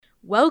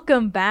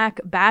Welcome back,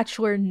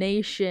 Bachelor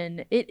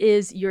Nation. It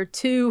is your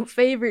two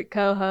favorite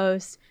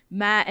co-hosts,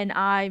 Matt and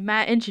I.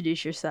 Matt,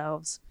 introduce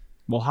yourselves.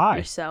 Well, hi.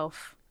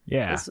 Yourself.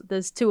 Yeah.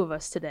 There's two of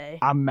us today.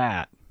 I'm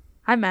Matt.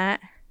 Hi, Matt.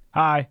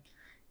 Hi.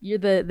 You're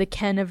the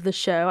Ken of the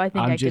show, I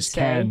think I'm I just could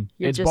say. Ken.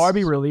 It's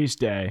Barbie release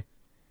day.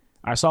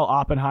 I saw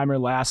Oppenheimer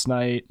last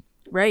night.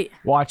 Right.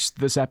 Watched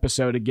this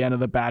episode again of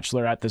The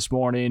Bachelorette this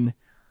morning.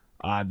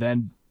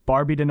 Then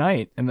Barbie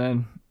tonight. And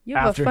then You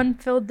have a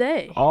fun-filled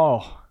day.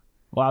 Oh.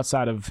 Well,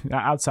 outside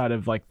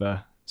of like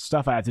the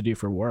stuff I have to do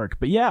for work.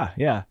 But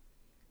yeah.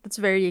 That's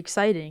very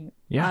exciting.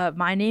 Yeah.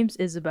 My name's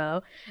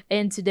Isabelle,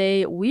 and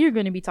today we are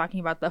going to be talking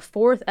about the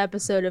 4th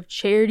episode of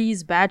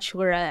Charity's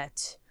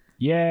Bachelorette.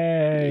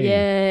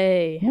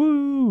 Yay.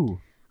 Woo.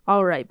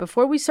 All right,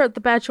 before we start the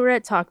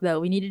Bachelorette talk,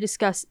 though, we need to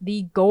discuss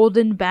the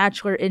Golden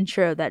Bachelor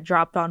intro that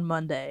dropped on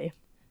Monday.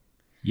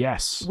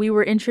 Yes. We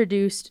were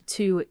introduced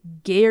to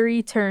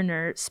Gary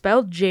Turner,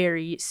 spelled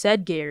Jerry,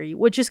 said Gary,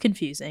 which is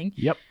confusing.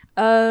 Yep.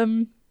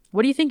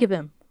 What do you think of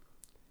him?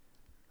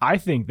 I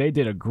think they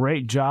did a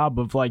great job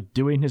of like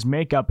doing his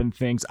makeup and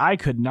things. I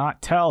could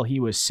not tell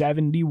he was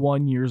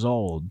 71 years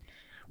old.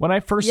 When I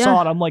first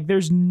saw it, I'm like,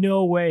 there's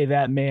no way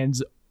that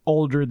man's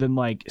older than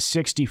like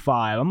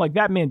 65. I'm like,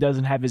 that man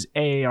doesn't have his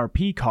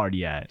AARP card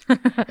yet.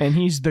 And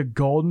he's the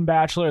Golden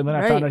Bachelor. And then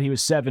I found out he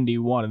was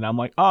 71. And I'm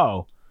like,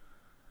 oh,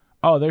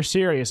 they're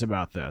serious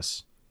about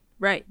this.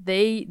 Right.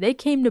 They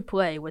came to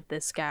play with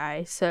this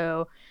guy.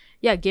 So,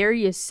 yeah,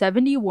 Gary is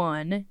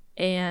 71.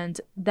 And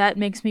that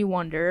makes me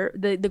wonder,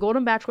 the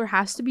Golden Bachelor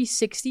has to be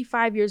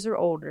 65 years or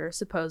older,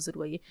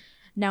 supposedly.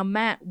 Now,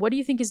 Matt, what do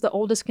you think is the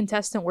oldest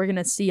contestant we're going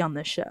to see on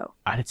this show?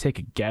 I'd take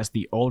a guess.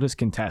 The oldest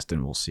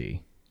contestant we'll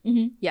see.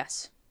 Mm-hmm.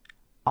 Yes.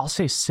 I'll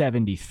say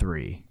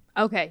 73.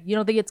 Okay. You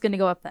don't think it's going to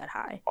go up that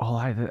high? Oh,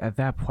 at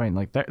that point,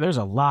 like there's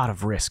a lot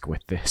of risk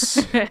with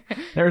this.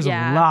 There's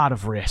a lot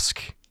of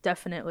risk.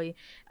 Definitely.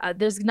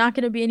 There's not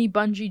going to be any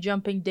bungee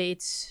jumping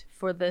dates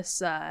for this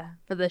show, I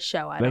don't think.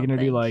 They're going to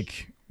do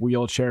like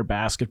wheelchair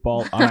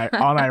basketball,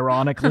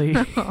 unironically.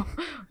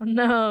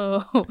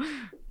 No.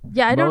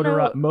 Yeah, I don't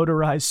know.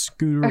 Motorized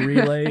scooter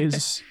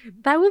relays.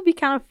 That would be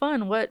kind of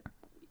fun.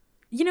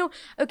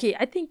 Okay,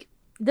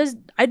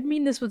 I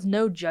mean this with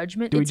no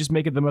judgment. Do we just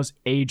make it the most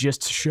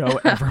ageist show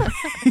ever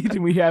made?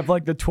 We have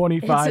like the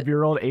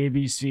 25-year-old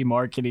ABC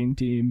marketing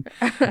team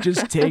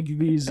just take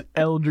these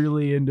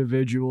elderly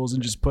individuals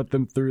and just put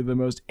them through the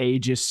most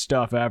ageist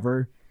stuff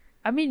ever.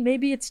 I mean,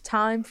 maybe it's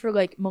time for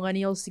like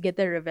millennials to get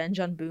their revenge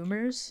on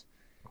boomers,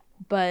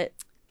 but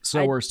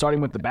so we're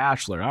starting with The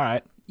Bachelor. All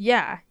right.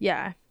 Yeah.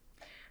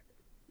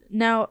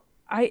 Now,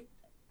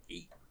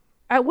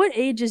 at what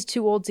age is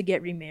too old to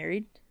get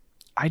remarried?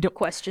 I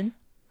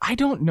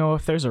don't know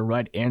if there's a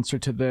right answer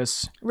to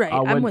this. Right.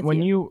 I'm with you.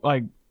 When you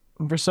like,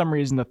 for some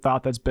reason, the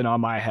thought that's been on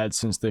my head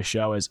since this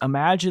show is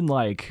imagine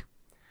like,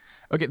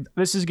 okay,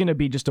 this is going to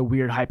be just a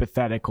weird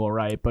hypothetical,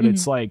 right? But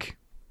it's like,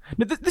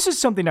 this is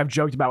something I've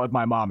joked about with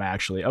my mom,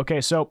 actually.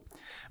 Okay, so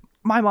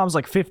my mom's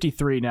like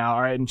 53 now,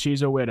 all right, and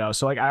she's a widow.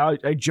 So like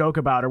I joke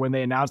about her when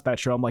they announced that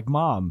show. I'm like,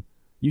 Mom,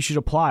 you should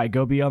apply,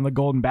 go be on the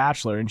Golden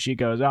Bachelor. And she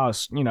goes, oh,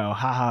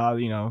 haha,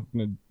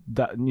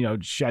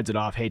 sheds it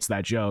off, hates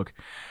that joke.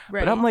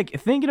 Right. But I'm like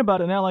thinking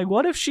about it now, like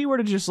what if she were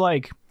to just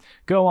like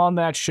go on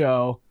that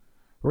show,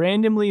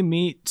 randomly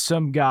meet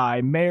some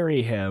guy,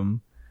 marry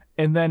him,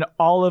 and then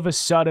all of a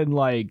sudden,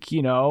 like,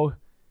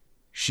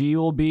 she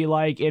will be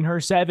like in her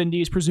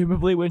 70s,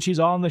 presumably, when she's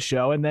on the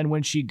show. And then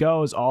when she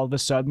goes, all of a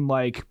sudden,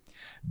 like,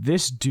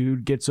 this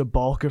dude gets a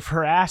bulk of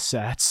her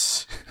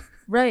assets.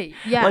 Right.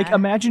 Yeah. Like,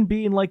 imagine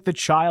being like the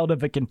child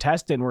of a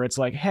contestant where it's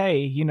like,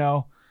 hey,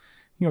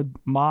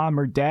 mom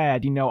or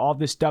dad, all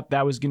this stuff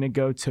that was going to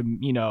go to,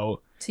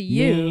 to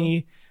you,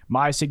 me,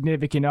 my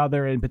significant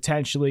other, and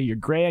potentially your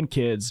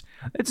grandkids.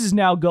 This is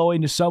now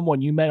going to someone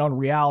you met on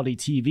reality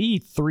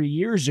TV 3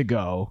 years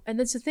ago. And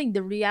that's the thing,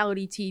 the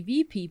reality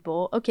TV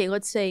people, okay,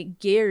 let's say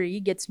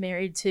Gary gets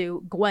married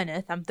to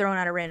Gwyneth. I'm throwing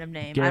out a random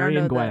name. Gary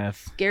and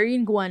Gwyneth. Gary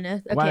and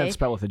Gwyneth. Okay. Gwyneth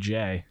spelled with a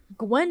J.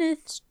 Gwyneth.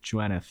 It's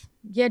Gwyneth.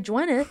 Yeah,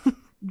 Gwyneth.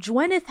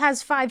 Gwyneth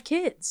has 5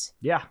 kids.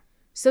 Yeah.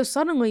 So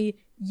suddenly,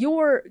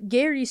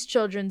 Gary's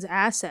children's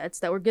assets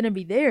that were going to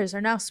be theirs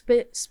are now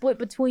split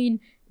between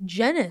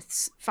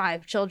Jeneth's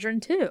 5 children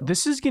too.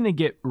 This is going to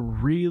get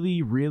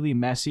really, really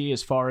messy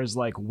as far as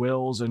like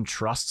wills and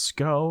trusts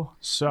go.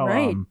 So,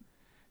 hey,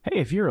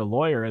 if you're a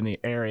lawyer in the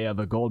area of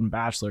a Golden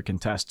Bachelor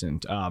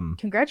contestant,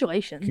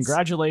 congratulations.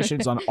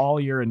 Congratulations on all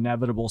your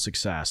inevitable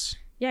success.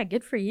 Yeah,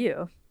 good for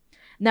you.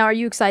 Now, are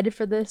you excited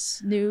for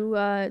this new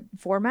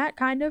format,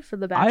 kind of, for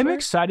The Bachelor? I'm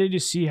excited to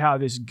see how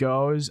this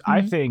goes.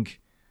 I think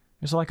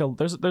there's like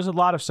there's a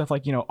lot of stuff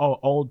like,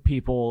 old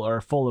people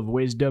are full of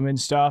wisdom and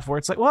stuff where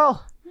it's like,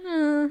 well,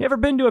 you ever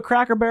been to a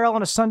Cracker Barrel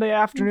on a Sunday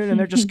afternoon and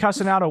they're just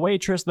cussing out a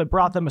waitress that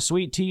brought them a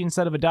sweet tea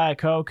instead of a Diet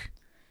Coke?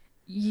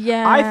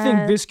 Yeah. I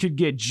think this could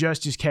get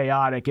just as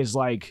chaotic as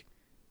like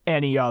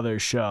any other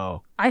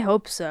show. I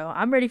hope so.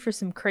 I'm ready for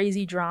some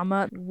crazy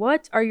drama.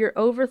 What are your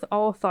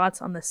overall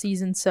thoughts on the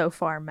season so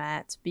far,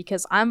 Matt?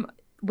 Because I'm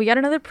we got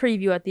another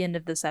preview at the end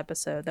of this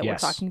episode that we're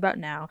talking about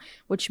now,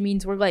 which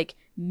means we're like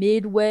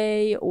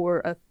midway or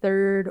a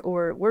third,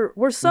 or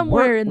we're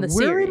somewhere in the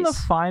series. We're in the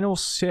final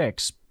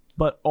 6,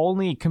 but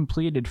only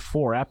completed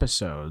 4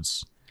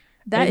 episodes.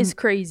 That is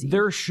crazy.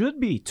 There should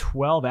be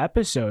 12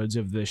 episodes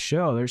of this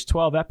show. There's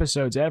 12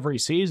 episodes every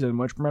season,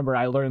 which, remember,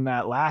 I learned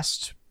that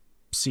last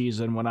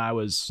season when I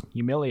was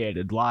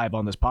humiliated live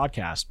on this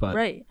podcast. But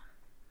right.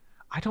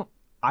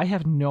 I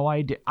have no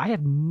idea. I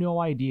have no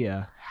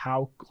idea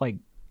how, like,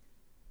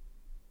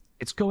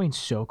 it's going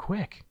so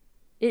quick.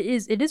 It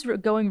is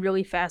going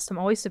really fast. I'm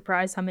always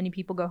surprised how many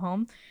people go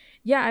home.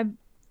 Yeah,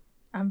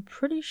 I'm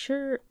pretty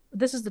sure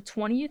this is the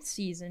 20th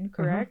season,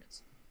 correct?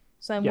 Mm-hmm.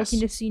 So I'm looking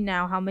to see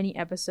now how many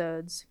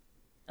episodes.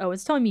 Oh,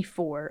 it's telling me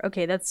 4.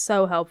 Okay, that's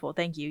so helpful.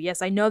 Thank you.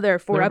 Yes, I know there are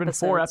 4 episodes.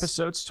 There have been 4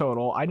 episodes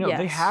total. I know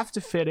they have to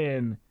fit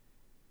in.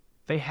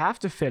 They have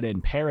to fit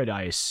in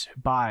Paradise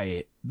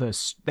by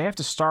this. They have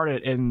to start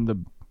it in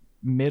the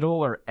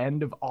middle or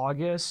end of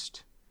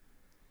August.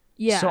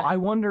 Yeah. So I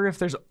wonder if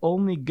there's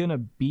only gonna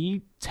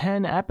be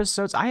 10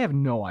 episodes. I have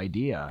no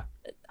idea.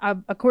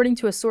 According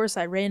to a source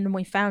I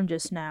randomly found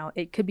just now,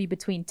 it could be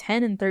between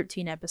 10 and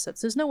 13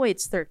 episodes. There's no way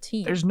it's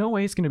 13. There's no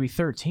way it's going to be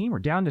 13. We're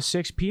down to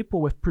 6 people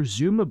with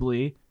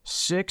presumably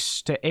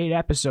 6 to 8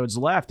 episodes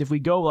left. If we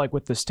go like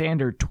with the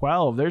standard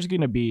 12, there's going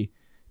to be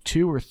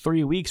 2 or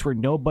 3 weeks where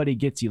nobody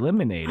gets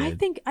eliminated.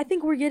 I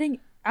think we're getting,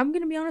 I'm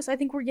going to be honest, I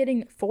think we're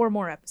getting 4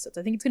 more episodes.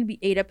 I think it's going to be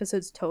 8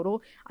 episodes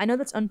total. I know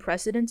that's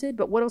unprecedented,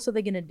 but what else are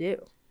they going to do?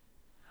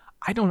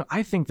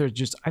 I think there's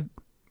just...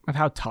 of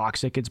how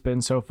toxic it's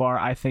been so far.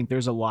 I think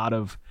there's a lot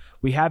of...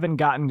 We haven't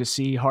gotten to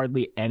see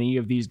hardly any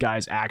of these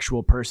guys'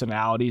 actual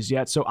personalities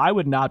yet, so I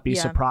would not be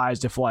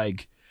surprised if,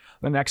 like,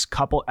 the next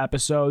couple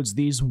episodes,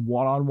 these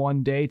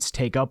one-on-one dates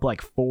take up,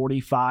 like,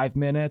 45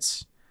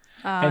 minutes.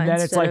 And then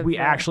it's like we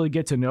actually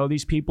get to know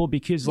these people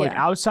because, like,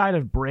 outside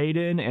of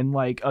Brayden and,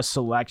 like, a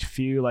select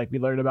few, like, we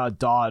learned about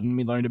Dawton,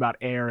 we learned about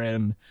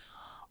Aaron,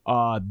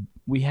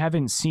 we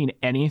haven't seen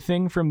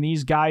anything from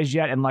these guys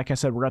yet, and like I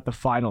said, we're at the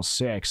final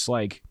 6,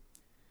 like...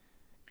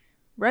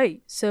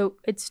 Right. So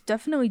it's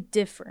definitely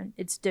different.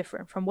 It's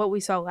different from what we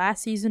saw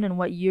last season and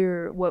what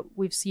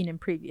we've seen in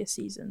previous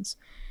seasons.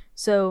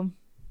 So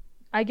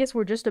I guess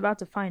we're just about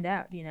to find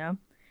out, you know.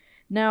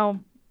 Now,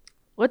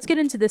 let's get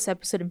into this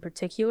episode in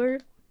particular.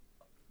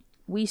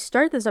 We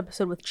start this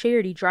episode with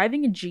Charity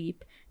driving a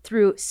Jeep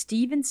through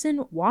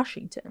Stevenson,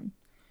 Washington.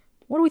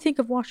 What do we think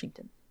of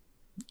Washington?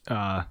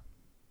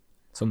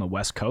 It's on the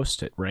West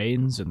Coast. It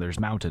rains and there's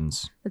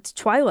mountains. It's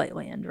Twilight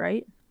Land,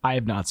 right? I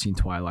have not seen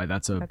Twilight.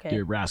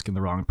 You're asking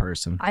the wrong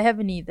person. I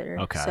haven't either.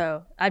 Okay.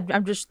 So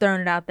I'm just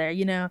throwing it out there.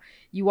 You know,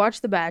 you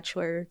watch The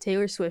Bachelor,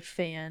 Taylor Swift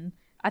fan.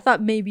 I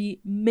thought maybe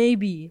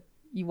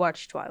you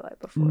watched Twilight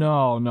before.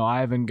 No,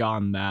 I haven't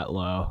gone that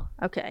low.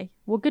 Okay.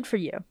 Well, good for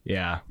you.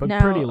 Yeah, but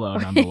pretty low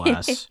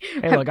nonetheless.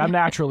 Hey, look, I'm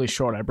naturally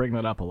short. I bring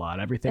that up a lot.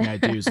 Everything I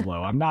do is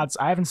low.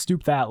 I haven't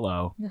stooped that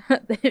low.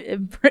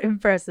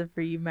 Impressive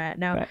for you, Matt.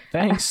 Now,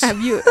 thanks. Have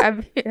you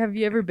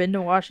ever been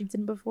to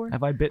Washington before?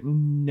 Have I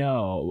been?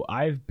 No,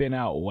 I've been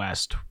out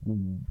west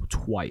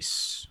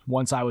twice.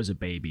 Once I was a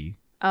baby.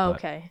 Oh,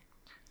 okay.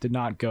 Did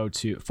not go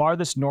to...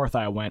 Farthest north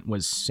I went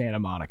was Santa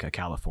Monica,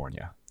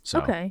 California. So,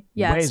 okay.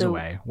 Yeah.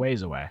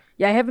 Ways away.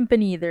 Yeah, I haven't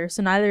been either.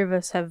 So neither of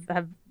us have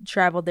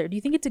traveled there. Do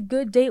you think it's a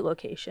good date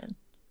location?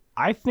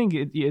 I think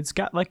it's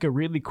got like a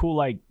really cool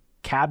like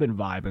cabin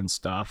vibe and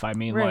stuff. I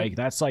mean, like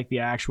that's like the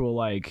actual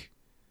like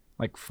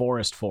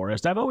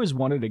forest. I've always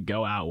wanted to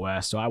go out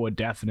west, so I would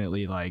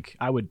definitely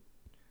I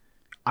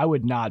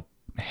would not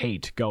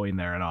hate going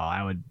there at all.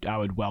 I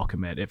would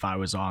welcome it if I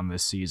was on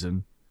this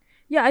season.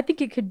 Yeah, I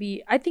think it could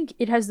be. I think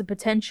it has the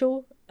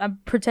potential. I'm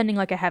pretending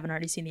like I haven't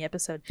already seen the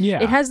episode.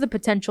 Yeah. It has the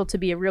potential to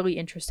be a really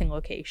interesting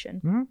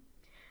location. Mm-hmm.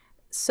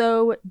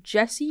 So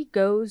Jesse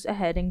goes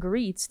ahead and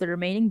greets the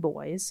remaining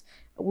boys.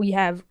 We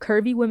have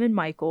Curvy Women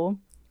Michael,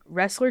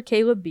 Wrestler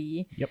Caleb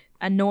B,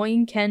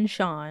 Annoying Ken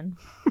Sean,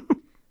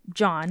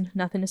 John,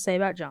 nothing to say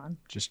about John.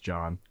 Just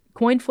John.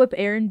 Coin Flip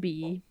Aaron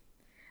B,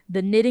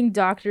 the Knitting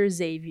Doctor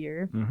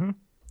Xavier,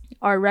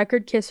 our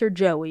Record Kisser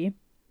Joey,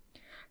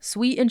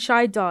 Sweet and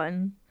Shy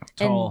Dotton,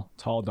 Tall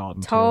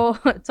Dotton.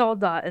 Tall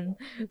Dotton,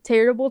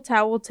 Terrible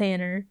Towel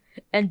Tanner,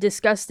 and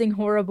Disgusting,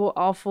 Horrible,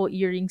 Awful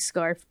Earring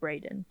Scarf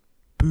Brayden.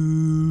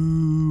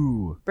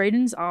 Boo.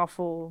 Brayden's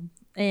awful,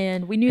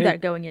 and we knew that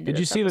going into this Did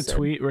you see episode. the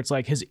tweet where it's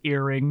like his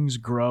earrings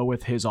grow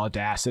with his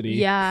audacity?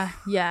 Yeah.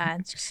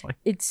 It's just like...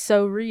 It's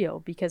so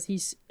real because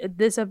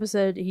this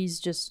episode he's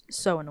just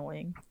so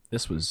annoying.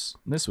 This was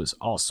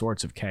all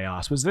sorts of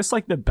chaos. Was this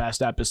like the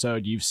best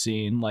episode you've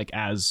seen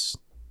as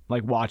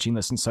watching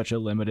this in such a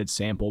limited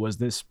sample? Was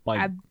this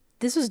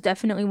this was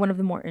definitely one of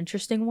the more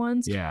interesting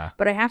ones. Yeah.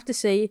 But I have to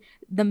say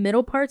the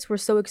middle parts were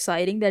so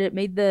exciting that it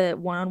made the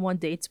one-on-one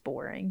dates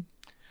boring.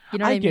 You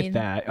know what I mean? I get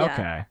that.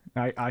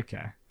 Yeah.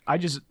 Okay.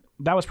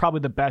 That was probably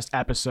the best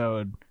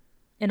episode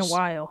in a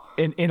while.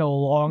 In a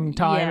long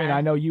time. Yeah. And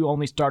I know you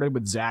only started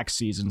with Zach's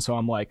season, so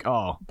I'm like,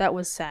 oh. That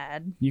was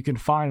sad. You can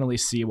finally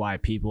see why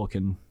people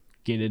can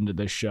get into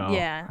this show.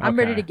 Yeah, I'm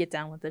ready Okay. to get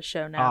down with this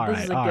show now. All This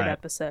right, is a all good right.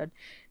 episode.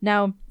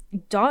 Now,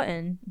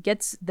 Dotun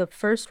gets the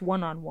first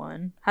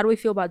one-on-one. How do we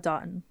feel about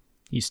Dotun?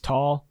 He's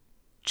tall.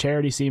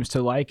 Charity seems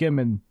to like him,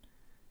 and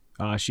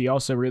she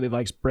also really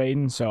likes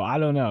Brayden. So I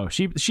don't know.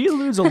 She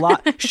alludes a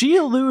lot. She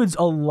alludes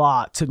a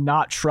lot to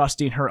not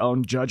trusting her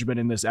own judgment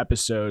in this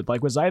episode.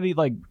 Like,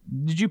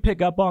 did you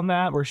pick up on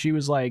that? Where she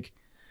was like,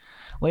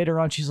 later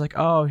on, she's like,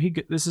 "Oh,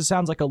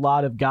 sounds like a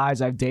lot of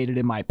guys I've dated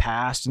in my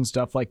past and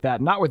stuff like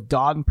that. Not with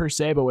Dotun per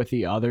se, but with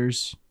the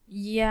others."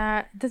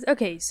 Yeah.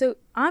 Okay, so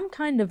I'm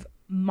kind of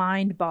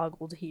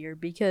mind-boggled here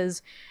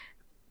because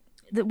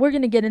we're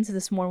going to get into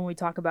this more when we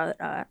talk about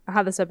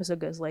how this episode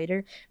goes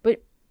later.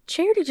 But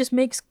Charity just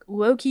makes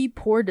low-key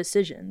poor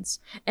decisions.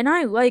 And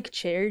I like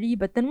Charity,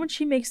 but then when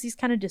she makes these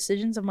kind of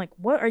decisions, I'm like,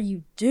 what are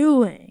you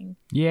doing?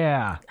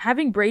 Yeah.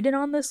 Having Brayden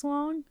on this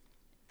long?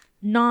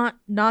 Not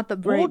the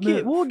right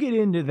move. We'll get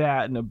into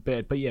that in a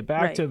bit. But yeah,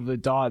 back Right. to the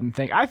Dotun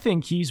thing. I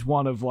think he's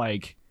one of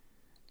the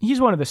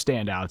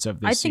standouts of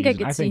this I think season. I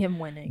could see him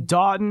winning.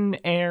 Dotun,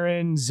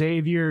 Aaron,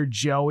 Xavier,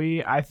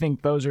 Joey. I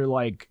think those are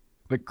like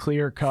the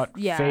clear-cut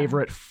Yeah.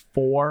 favorite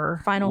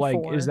four. Final like,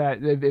 four. Is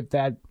that if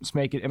that's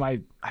make it? I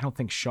don't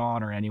think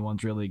Sean or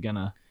anyone's really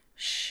gonna,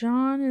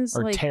 Sean is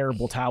or like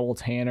Terrible Towel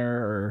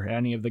Tanner or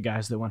any of the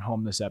guys that went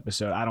home this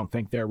episode. I don't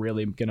think they're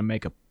really gonna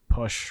make a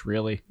push.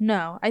 Really.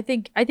 No, I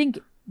think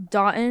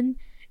Dotun,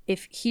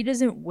 if he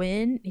doesn't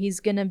win, he's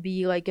gonna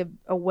be like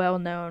a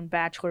well-known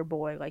Bachelor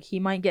boy. Like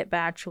he might get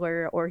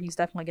Bachelor, or he's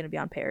definitely gonna be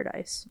on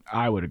Paradise.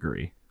 I would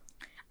agree.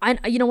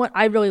 You know what?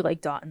 I really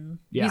like Dotun.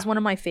 Yeah. He's one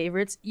of my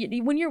favorites.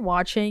 When you're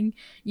watching,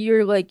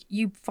 you're like,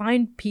 you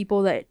find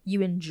people that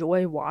you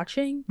enjoy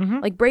watching. Mhm.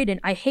 Like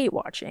Brayden, I hate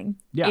watching.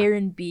 Yeah.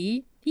 Aaron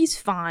B, he's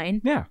fine.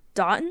 Yeah.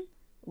 Dotun,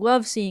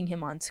 love seeing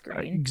him on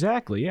screen.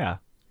 Exactly. Yeah.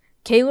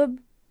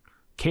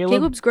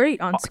 Caleb's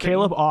great on screen.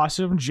 Caleb,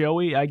 awesome.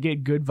 Joey, I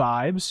get good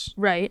vibes.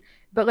 Right.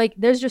 But like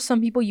there's just some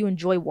people you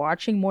enjoy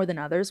watching more than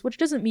others, which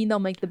doesn't mean they'll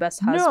make the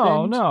best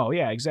husband. No,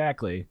 yeah,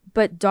 exactly.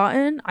 But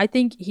Dotun, I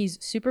think he's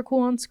super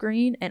cool on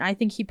screen, and I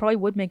think he probably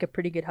would make a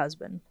pretty good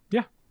husband.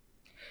 Yeah.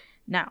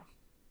 Now,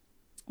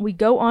 we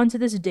go on to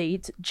this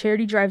date.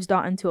 Charity drives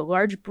Dotun to a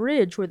large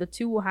bridge where the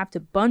two will have to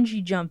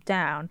bungee jump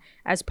down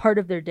as part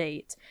of their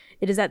date.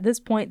 It is at this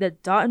point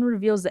that Dotun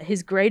reveals that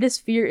his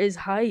greatest fear is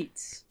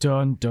heights.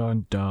 Dun,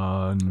 dun,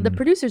 dun. The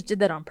producers did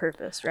that on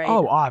purpose, right?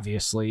 Oh,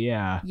 obviously,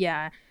 yeah.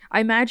 Yeah. I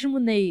imagine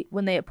when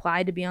they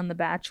apply to be on The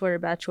Bachelor or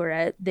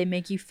Bachelorette, they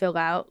make you fill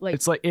out like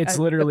It's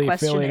a literally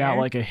filling out questionnaire.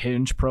 like a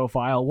Hinge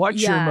profile.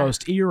 What's your Yeah.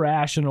 most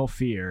irrational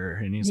fear?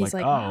 And he's like,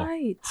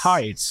 oh,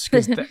 heights.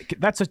 'Cause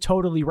that's a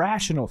totally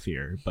rational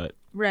fear, but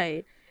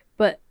Right.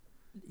 But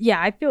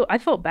yeah, I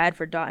felt bad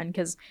for Dotun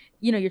because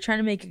you're trying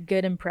to make a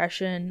good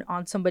impression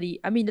on somebody.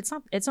 I mean, it's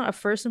not a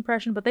first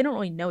impression, but they don't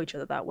really know each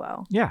other that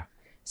well. yeah.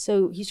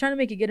 So he's trying to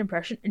make a good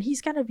impression, and he's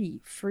got to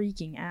be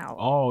freaking out.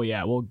 Oh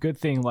yeah. Well, good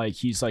thing like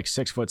he's like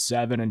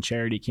 6'7" and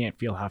Charity can't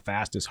feel how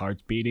fast his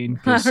heart's beating.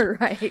 'Cause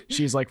Right.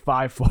 she's like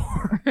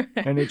 5'4",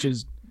 and it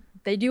just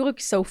They do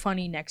look so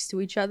funny next to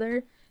each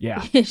other.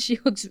 yeah. She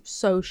looks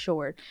so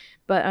short.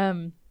 But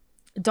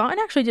Dotun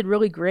actually did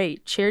really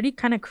great. Charity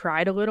kind of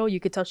cried a little.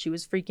 You could tell she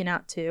was freaking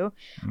out too.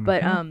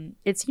 But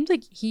it seems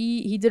like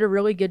he did a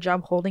really good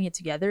job holding it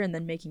together and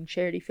then making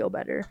Charity feel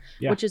better,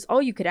 Yeah. which is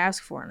all you could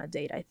ask for on a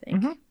date, I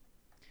think. Mhm.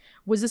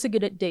 Was this a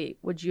good date?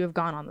 Would you have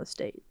gone on this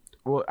date?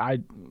 Well,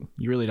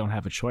 you really don't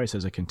have a choice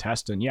as a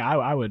contestant. Yeah,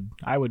 I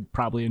would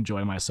probably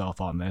enjoy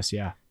myself on this.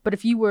 Yeah. But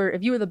if you were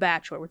the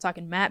Bachelor, we're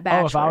talking Matt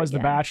Bachelor. Oh, if I was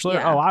again. the Bachelor,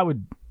 Yeah. I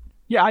would.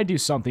 Yeah, I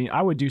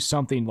would do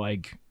something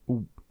like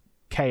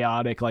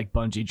chaotic, like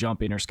bungee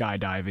jumping or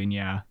skydiving.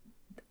 Yeah.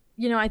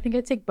 I think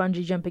I'd take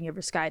bungee jumping over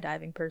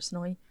skydiving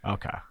personally.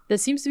 Okay. There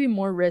seems to be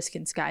more risk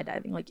in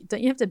skydiving. Like,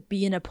 don't you have to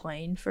be in a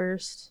plane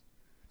first?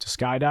 To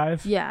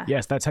skydive? Yeah.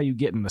 Yes, that's how you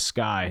get in the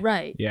sky.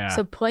 Right. Yeah.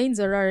 So planes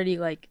are already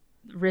like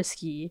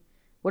risky.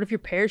 What if your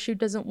parachute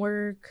doesn't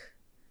work?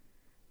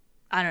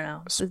 I don't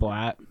know.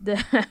 Splat.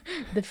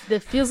 The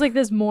feels like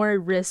there's more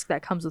risk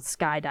that comes with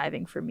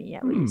skydiving for me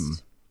at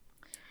least.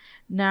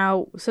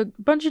 Now, so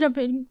bungee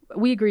jumping,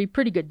 we agree,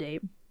 pretty good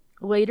date.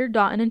 Later,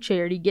 Dotun and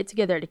Charity get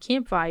together at a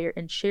campfire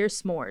and share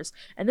s'mores.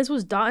 And this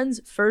was Dotun's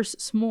first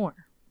s'more.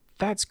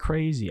 That's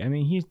crazy. I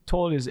mean, he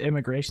told his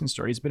immigration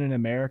story. He's been in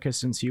America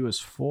since he was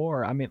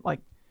 4. I mean,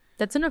 like,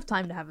 That's enough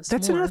time to have a s'more.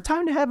 that's enough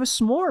time to have a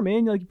s'more,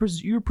 man. Like,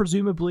 you're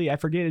presumably, I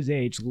forget his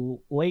age,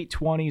 late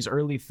 20s,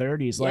 early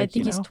 30s. Yeah, Like, I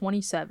think you he's know?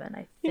 27,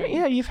 I Yeah, think.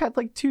 yeah, you've had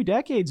like 2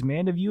 decades,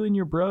 man. Have you and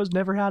your bros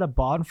never had a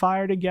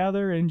bonfire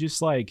together and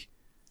just like,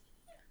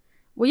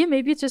 Well, yeah,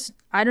 maybe it's just,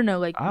 I don't know,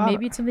 like,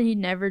 maybe Uh, it's something he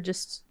never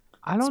just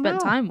I don't spent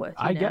know. time with.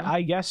 You know?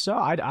 I guess so.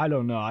 I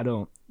don't know. I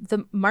don't.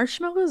 The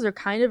marshmallows are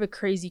kind of a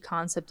crazy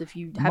concept if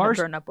you haven't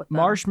grown up with them.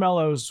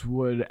 Marshmallows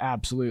would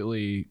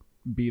absolutely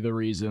be the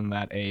reason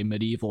that a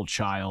medieval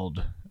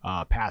child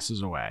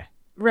passes away.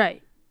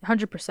 Right,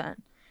 100%.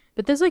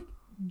 But there's like,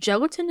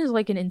 gelatin is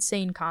like an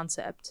insane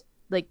concept.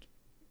 Like,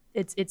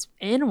 it's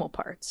animal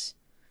parts.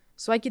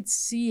 So I could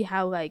see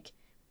how like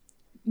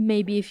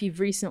maybe if you've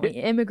recently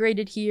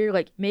immigrated here,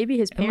 like maybe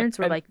his parents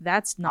were like,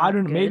 that's not I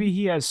don't know. good. Maybe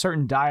he has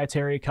certain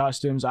dietary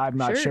customs. I'm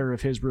not sure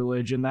of his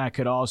religion. That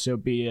could also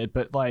be it.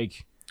 But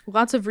like,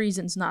 lots of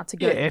reasons not to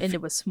go into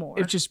a s'more.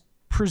 If just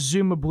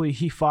presumably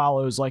he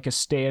follows like a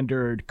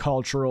standard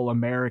cultural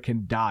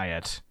American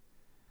diet.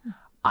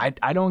 I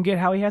don't get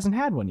how he hasn't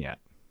had one yet.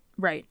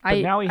 Right. But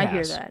now he has. I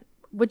hear that,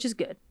 which is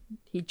good.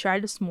 He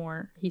tried a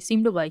s'more. He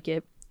seemed to like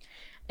it.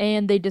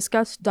 And they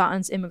discussed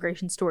Dotton's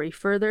immigration story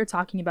further,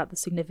 talking about the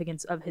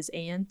significance of his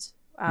aunt,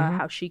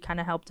 how she kind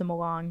of helped him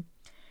along.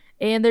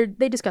 And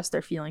they discussed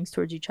their feelings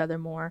towards each other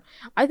more.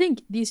 I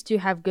think these two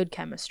have good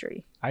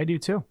chemistry. I do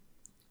too.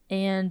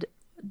 And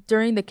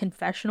during the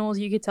confessionals,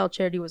 you could tell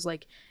Charity was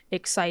like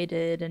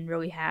excited and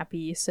really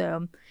happy.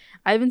 So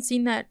I haven't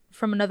seen that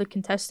from another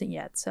contestant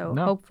yet. So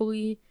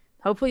hopefully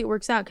it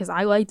works out, because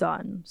I like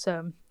Dotton.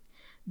 So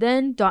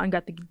then Dotton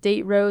got the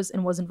date rose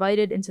and was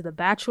invited into the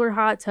Bachelor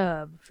hot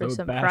tub for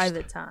some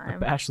private time.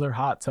 The Bachelor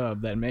hot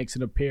tub that makes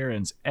an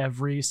appearance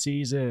every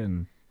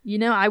season. You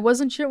know, I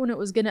wasn't sure when it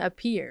was going to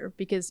appear,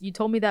 because you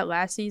told me that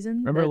last season.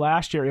 Remember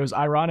last year? It was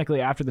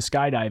ironically after the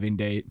skydiving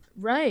date.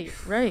 Right.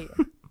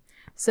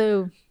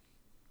 So,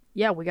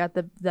 yeah, we got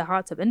the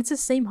hot tub. And it's the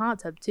same hot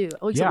tub, too.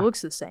 At least it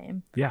looks the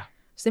same. Yeah.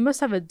 So they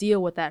must have a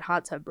deal with that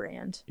hot tub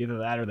brand. Either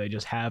that or they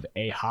just have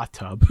a hot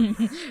tub.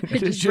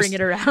 just bring it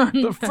around.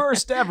 The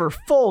first ever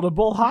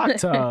foldable hot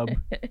tub.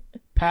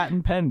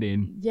 Patent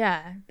pending.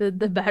 Yeah, the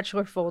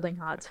Bachelor folding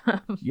hot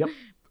tub. Yep.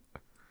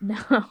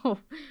 No.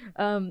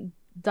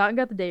 Dotton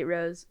got the date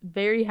rose.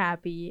 Very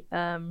happy.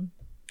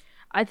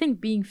 I think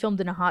being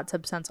filmed in a hot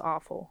tub sounds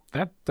awful.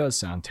 That does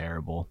sound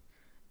terrible.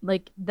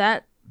 Like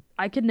that,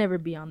 I could never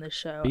be on this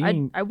show.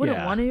 I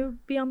wouldn't want to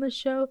be on this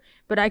show,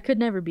 but I could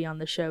never be on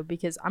the show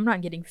because I'm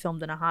not getting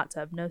filmed in a hot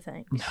tub. No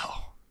thanks.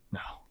 No.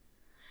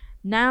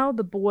 Now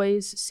the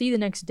boys see the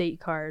next date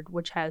card,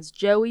 which has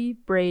Joey,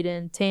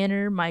 Braden,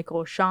 Tanner,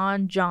 Michael,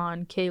 Sean,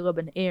 John, Caleb,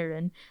 and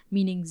Aaron,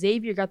 meaning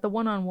Xavier got the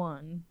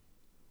one-on-one.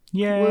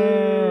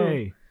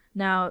 Yay! Woo.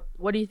 Now,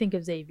 what do you think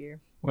of Xavier?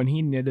 When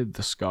he knitted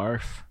the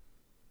scarf.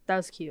 That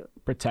was cute.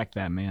 Protect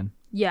that man.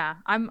 Yeah,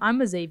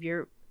 I'm a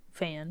Xavier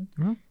fan.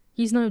 Mm-hmm.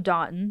 He's no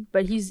Dotton,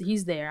 but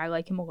he's there. I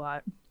like him a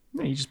lot.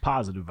 Yeah, he's just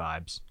positive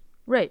vibes.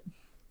 Right.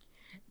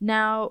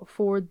 Now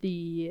for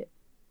the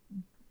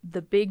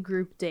big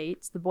group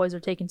dates, the boys are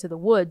taken to the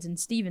woods in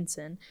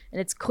Stevenson, and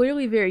it's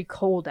clearly very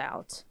cold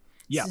out.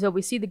 Yeah. So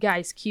we see the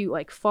guys cute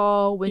like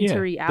fall,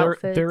 wintry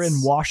outfits. They're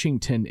in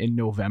Washington in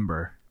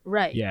November.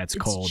 Right. Yeah, it's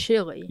cold. It's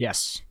chilly.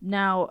 Yes.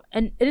 Now,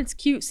 and it's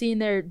cute seeing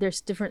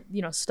there's different,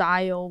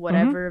 style,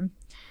 whatever.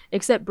 Mm-hmm.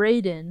 Except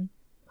Braden,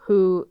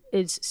 who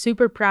is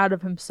super proud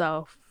of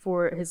himself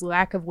for his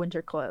lack of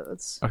winter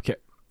clothes. Okay.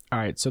 All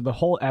right. So the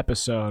whole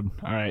episode,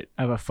 all right,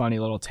 I have a funny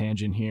little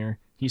tangent here.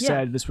 He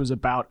said this was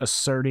about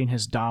asserting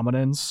his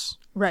dominance.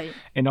 Right.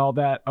 And all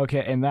that.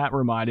 Okay. And that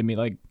reminded me,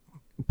 like,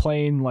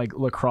 playing, like,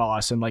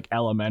 lacrosse in, like,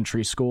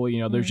 elementary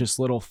school. There's just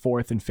little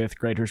 4th and 5th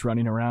graders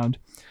running around.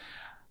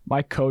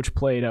 My coach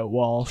played at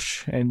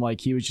Walsh, and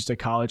like he was just a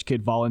college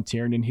kid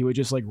volunteering, and he would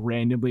just like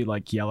randomly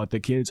like yell at the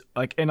kids,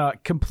 like in a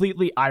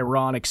completely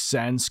ironic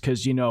sense,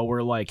 because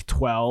we're like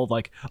 12,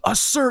 like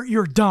assert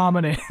your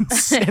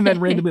dominance, and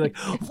then randomly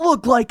like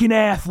look like an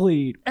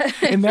athlete,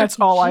 and that's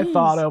all I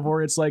thought of.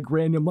 Where it's like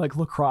random like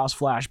lacrosse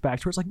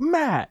flashbacks, where it's like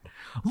Matt,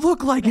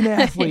 look like an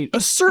athlete,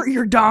 assert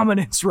your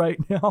dominance right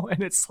now,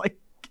 and it's like.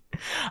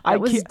 That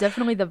was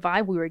definitely the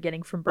vibe we were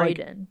getting from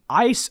Braden.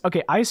 I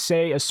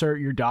say assert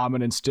your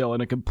dominance still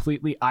in a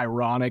completely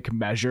ironic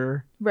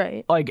measure.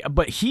 Right. Like,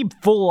 but he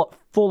full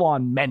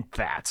on meant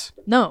that.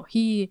 No,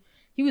 he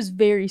was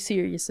very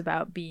serious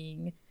about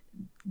being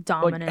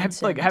dominant.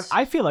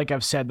 I feel like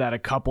I've said that a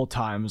couple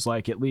times,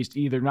 like at least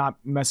either not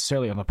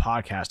necessarily on the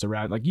podcast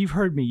around, like you've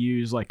heard me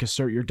use like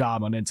assert your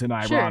dominance in an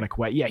ironic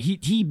way. Yeah,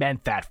 he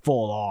meant that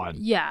full on.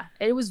 Yeah,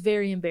 it was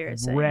very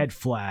embarrassing. Red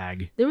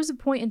flag. There was a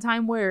point in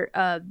time where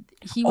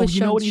he was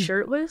shown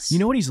shirtless. You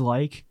know what he's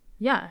like?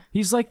 Yeah.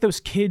 He's like those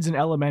kids in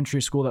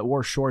elementary school that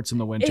wore shorts in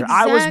the winter.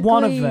 Exactly, I was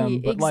one of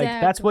them, but like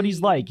that's what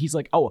he's like. He's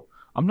like, "Oh,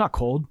 I'm not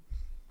cold.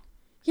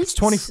 It's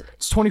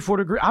 24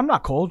 degrees. I'm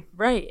not cold.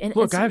 Right. And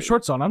look, I have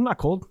shorts on. I'm not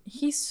cold."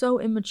 He's so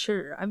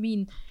immature. I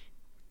mean,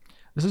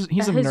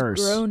 he's a nurse.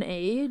 At his grown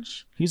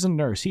age. He's a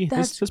nurse.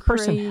 This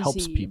person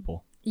helps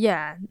people.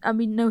 Yeah. I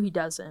mean, no, he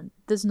doesn't.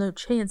 There's no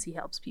chance he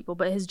helps people,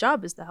 but his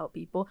job is to help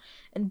people,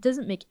 and it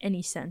doesn't make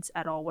any sense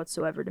at all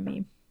whatsoever to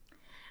me.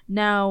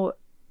 Now,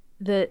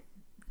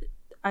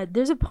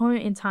 there's a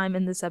point in time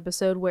in this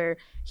episode where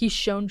he's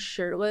shown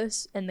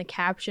shirtless, and the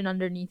caption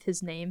underneath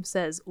his name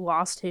says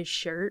 "lost his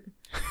shirt,"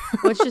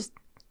 which just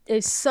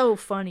is so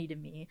funny to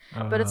me.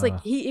 But it's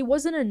like it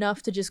wasn't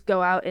enough to just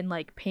go out in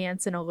like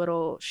pants and a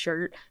little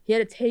shirt. He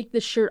had to take the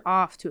shirt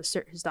off to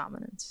assert his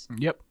dominance.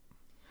 Yep.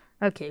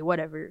 Okay,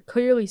 whatever.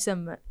 Clearly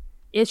some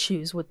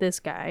issues with this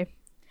guy.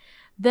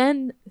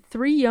 Then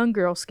 3 young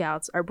Girl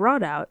Scouts are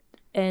brought out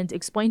and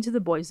explain to the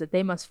boys that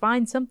they must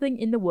find something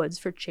in the woods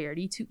for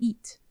Charity to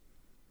eat.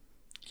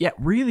 Yeah,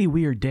 really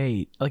weird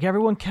date. Like,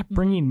 everyone kept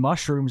bringing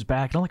mushrooms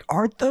back. And I'm like,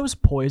 aren't those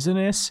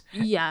poisonous?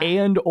 Yeah.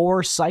 And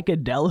or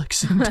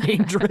psychedelics and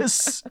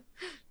dangerous?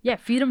 Yeah,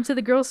 feed them to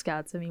the Girl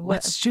Scouts. I mean, what?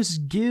 Let's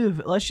just give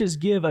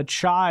a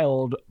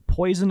child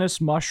poisonous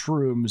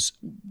mushrooms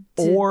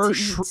or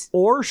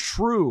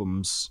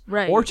shrooms.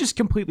 Right. Or just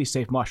completely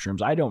safe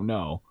mushrooms. I don't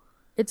know.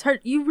 It's hard.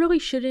 You really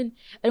shouldn't,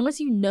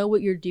 unless you know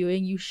what you're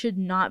doing, you should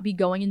not be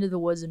going into the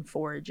woods and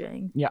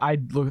foraging. Yeah, I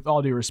look with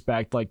all due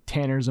respect, like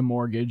Tanner's a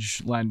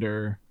mortgage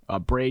lender,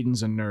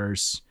 Braden's a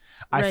nurse.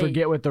 I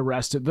forget what the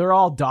rest of. They're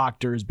all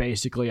doctors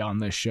basically on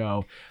this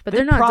show, but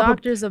they're not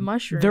doctors of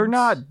mushrooms. They're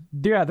not.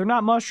 Yeah, they're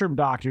not mushroom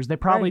doctors. They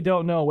probably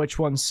don't know which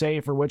one's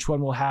safe or which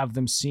one will have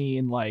them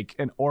seeing like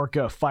an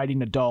orca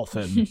fighting a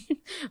dolphin.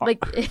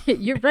 Like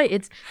you're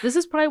right. This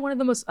is probably one of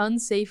the most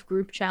unsafe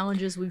group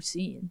challenges we've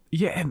seen.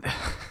 Yeah, and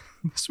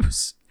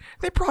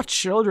they brought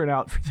children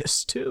out for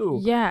this too.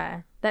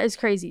 Yeah, that is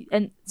crazy.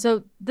 And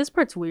so this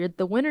part's weird.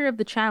 The winner of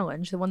the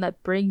challenge, the one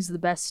that brings the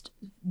best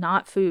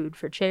not food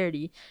for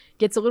charity,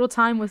 gets a little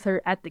time with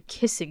her at the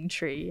kissing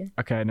tree.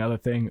 Okay, another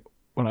thing.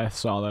 When I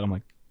saw that, I'm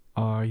like,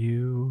 are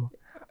you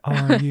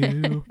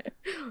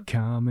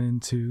coming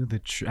to the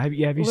tree? Have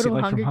you seen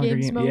like from Hunger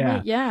Games?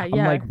 Moment? Yeah. I'm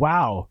like,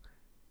 wow,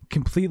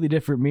 completely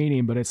different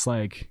meaning, but it's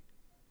like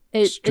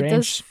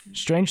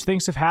strange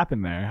things have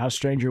happened there. How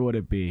stranger would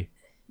it be?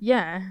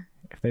 Yeah.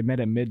 If they met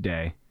at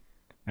midday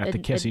at the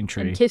kissing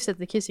tree. And kissed at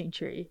the kissing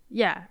tree.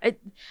 Yeah. I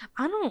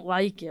don't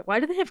like it.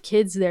 Why do they have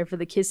kids there for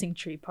the kissing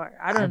tree part?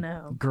 I don't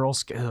know.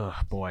 Girls,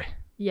 boy.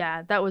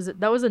 Yeah, that was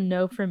a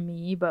no from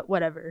me, but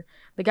whatever.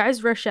 The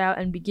guys rush out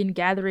and begin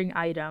gathering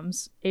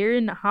items.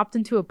 Aaron hopped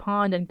into a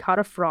pond and caught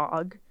a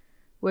frog,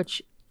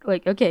 which,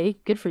 like, okay,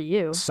 good for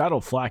you. Subtle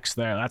flex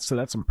there.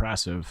 That's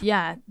impressive.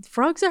 Yeah,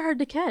 frogs are hard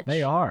to catch.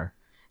 They are.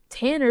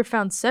 Tanner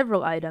found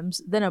several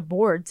items, then a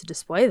board to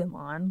display them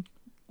on.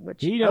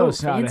 Which, he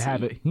knows how to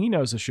have it. He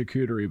knows a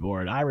charcuterie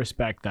board. I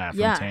respect that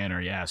from Tanner.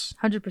 Yes,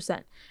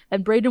 100%.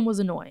 And Braden was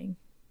annoying.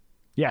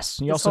 Yes,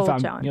 he also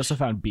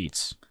found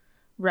beets.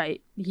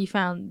 Right, he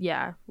found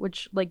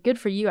which like good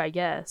for you, I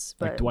guess.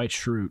 But like Dwight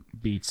Schrute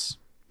beets.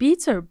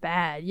 Beets are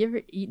bad. You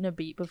ever eaten a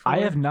beet before? I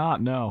have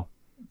not. No,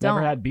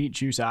 never had beet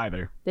juice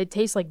either. They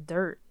taste like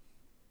dirt.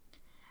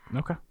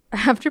 Okay.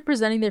 After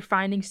presenting their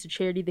findings to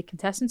charity, the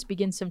contestants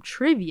begin some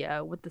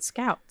trivia with the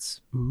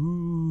scouts.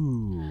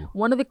 Ooh.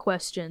 One of the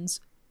questions.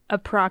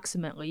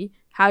 Approximately,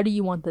 how do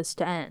you want this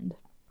to end?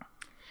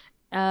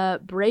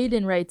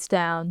 Braden writes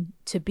down,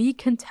 to be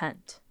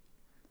content.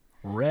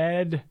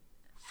 Red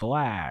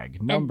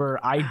flag. Number,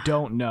 I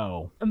don't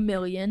know.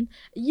 1,000,000.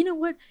 You know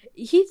what?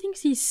 He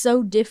thinks he's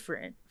so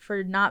different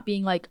for not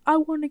being like, I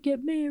want to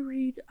get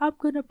married. I'm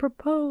going to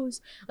propose.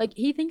 Like,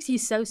 he thinks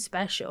he's so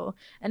special.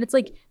 And it's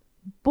like,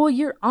 boy,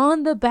 you're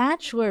on The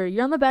Bachelor.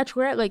 You're on The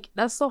Bachelorette. Like,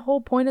 that's the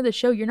whole point of the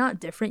show. You're not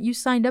different. You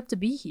signed up to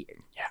be here.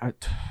 Yeah,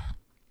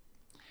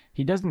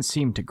 he doesn't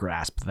seem to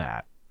grasp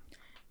that.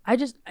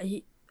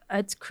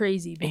 It's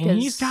crazy because... And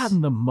he's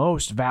gotten the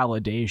most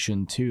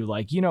validation, too.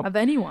 Like, you know... Of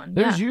anyone,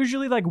 There's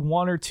usually, like,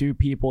 one or two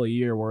people a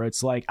year where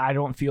it's like, I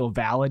don't feel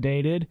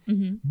validated.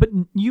 Mm-hmm. But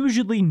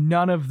usually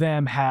none of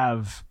them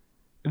have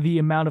the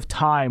amount of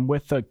time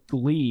with the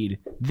lead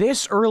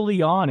this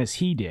early on as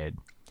he did.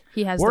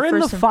 He has We're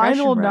the first in the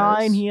final bros.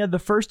 9. He had the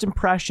first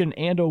impression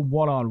and a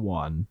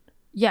one-on-one.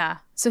 Yeah,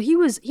 so he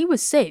was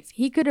safe.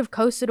 He could have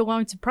coasted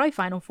along to probably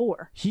Final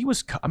 4. He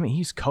was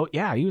coasting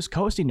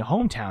to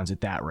hometowns at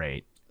that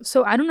rate.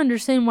 So I don't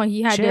understand why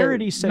he had to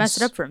mess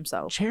it up for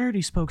himself.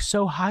 Charity spoke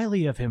so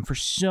highly of him for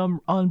some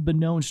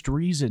unbeknownst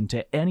reason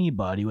to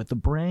anybody with a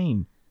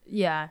brain.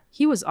 Yeah,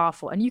 he was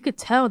awful. And you could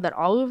tell that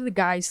all of the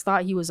guys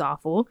thought he was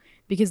awful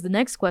because the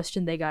next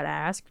question they got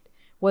asked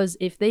was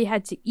if they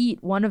had to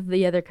eat one of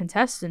the other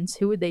contestants,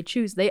 who would they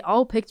choose? They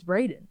all picked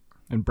Braden.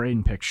 And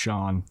Braden picked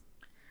Sean.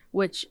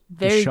 Which,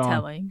 very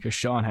telling. Because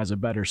Sean has a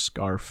better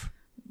scarf.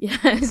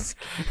 Yes,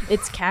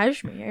 it's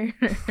cashmere.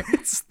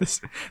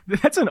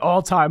 That's an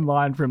all-time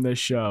line from this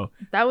show.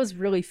 That was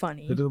really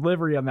funny. The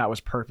delivery on that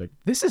was perfect.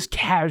 This is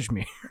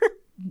cashmere.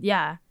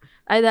 Yeah.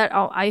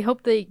 I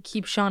hope they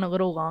keep Sean a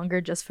little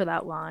longer just for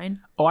that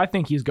line. Oh, I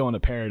think he's going to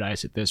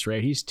paradise at this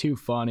rate. He's too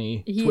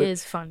funny. He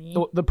is funny.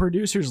 The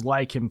producers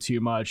like him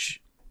too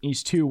much.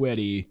 He's too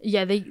witty.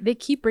 Yeah, they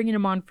keep bringing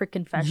him on for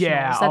confessionals.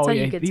 Yeah, that's how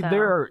you could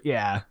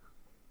tell.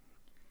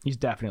 He's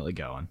definitely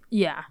going.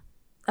 Yeah.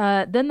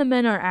 Then the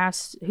men are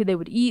asked who they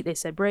would eat. They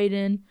said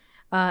Braden.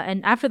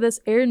 And after this,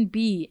 Aaron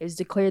B is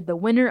declared the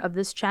winner of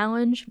this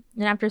challenge.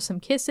 And after some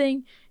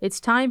kissing,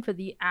 it's time for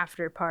the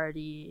after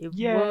party.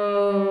 Yay!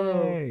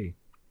 Whoa.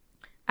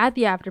 At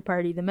the after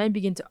party, the men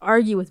begin to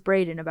argue with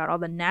Braden about all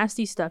the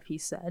nasty stuff he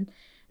said.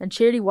 And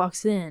Charity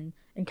walks in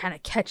and kind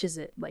of catches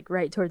it, like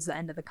right towards the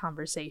end of the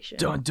conversation.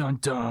 Dun, dun,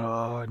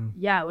 dun.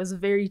 Yeah, it was a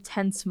very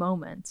tense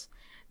moment.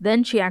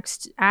 Then she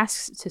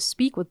asks to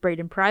speak with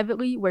Braden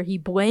privately, where he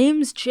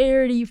blames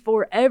Charity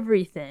for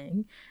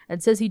everything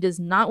and says he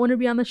does not want to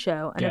be on the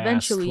show. And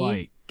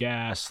eventually,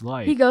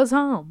 gaslight. He goes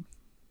home.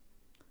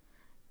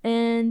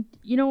 And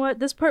you know what?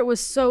 This part was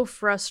so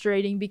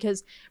frustrating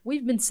because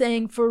we've been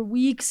saying for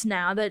weeks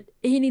now that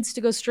he needs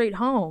to go straight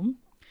home.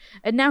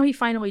 And now he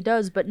finally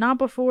does, but not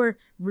before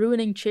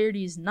ruining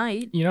Charity's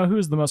night. You know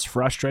who's the most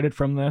frustrated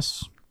from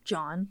this?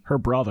 John. Her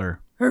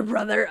brother. Her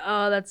brother.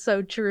 Oh, that's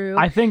so true.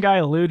 I think I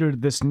alluded to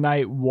this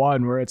night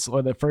one or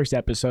the first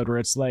episode where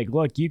it's like,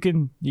 look, you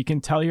can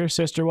tell your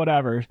sister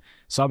whatever.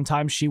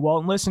 Sometimes she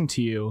won't listen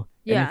to you.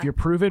 Yeah. And if you're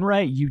proven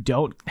right, you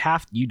don't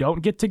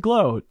get to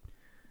gloat.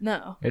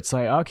 No. It's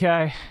like,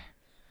 okay.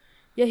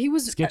 Yeah, he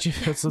was.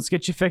 Let's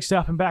get you fixed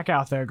up and back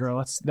out there,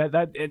 girl.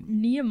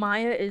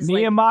 Nehemiah is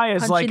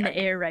Nehemiah's punching the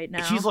air right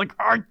now. He's like,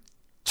 I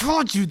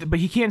told you, but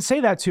he can't say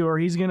that to her.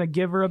 He's gonna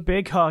give her a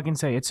big hug and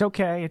say, it's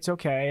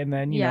okay, and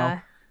then you know,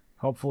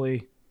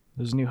 hopefully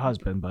there's a new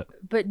husband.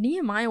 But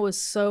Nehemiah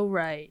was so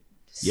right.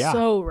 Yeah.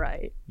 So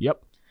right.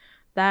 Yep.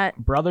 That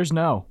brothers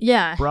know.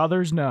 Yeah.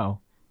 Brothers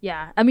know.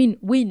 Yeah. I mean,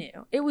 we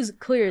knew. It was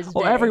clear as day.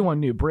 Well, everyone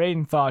knew.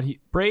 Braden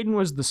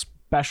was the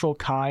special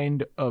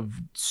kind of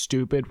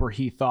stupid where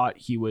he thought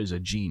he was a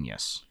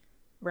genius.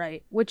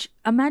 Right. Which,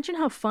 imagine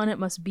how fun it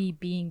must be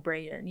being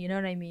Braden. You know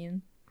what I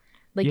mean?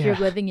 Like you're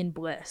living in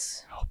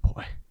bliss. Oh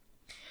boy.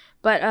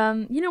 But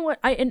you know what?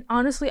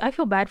 Honestly, I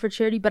feel bad for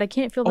Charity, but I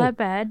can't feel that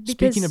bad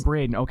because. Speaking of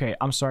Braden, okay,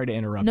 I'm sorry to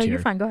interrupt. No, here.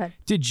 you're fine. Go ahead.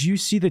 Did you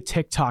see the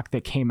TikTok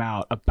that came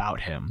out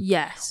about him?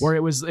 Yes. Where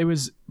it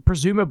was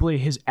presumably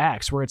his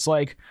ex, where it's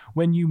like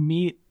when you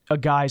meet a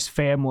guy's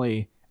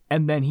family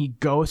and then he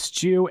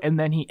ghosts you and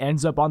then he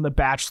ends up on The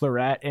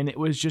Bachelorette, and it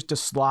was just a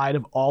slide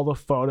of all the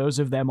photos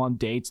of them on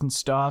dates and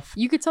stuff.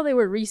 You could tell they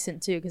were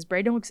recent too, because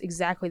Braden looks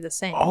exactly the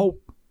same. Oh,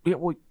 yeah,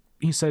 well,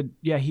 he said,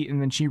 yeah,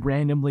 and then she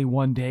randomly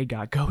one day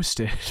got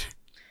ghosted.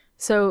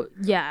 So,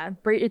 yeah,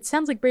 it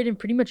sounds like Braden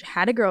pretty much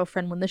had a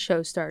girlfriend when the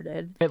show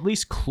started. At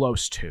least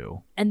close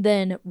to. And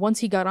then once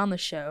he got on the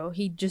show,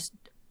 he just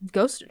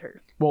ghosted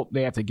her. Well,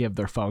 they have to give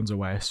their phones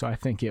away, so I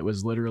think it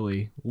was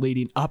literally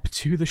leading up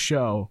to the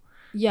show.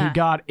 Yeah. He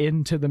got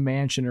into the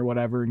mansion or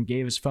whatever and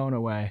gave his phone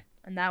away.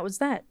 And that was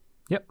that.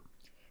 Yep.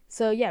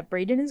 So, yeah,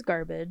 Braden is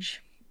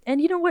garbage. And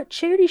you know what?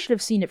 Charity should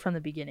have seen it from the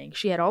beginning.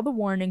 She had all the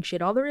warnings. She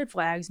had all the red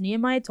flags.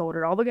 Nehemiah told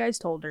her. All the guys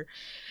told her.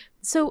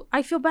 So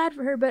I feel bad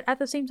for her, but at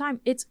the same time,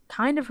 it's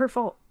kind of her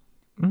fault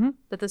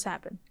that this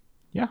happened.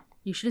 Yeah.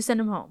 You should have sent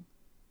him home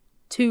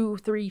 2,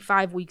 3,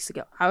 5 weeks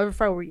ago. However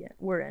far we're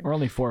in. We're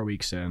only 4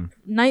 weeks in.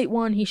 Night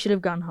 1, he should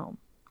have gone home.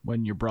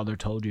 When your brother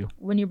told you.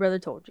 When your brother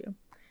told you.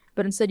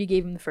 But instead you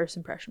gave him the first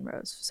impression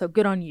rose. So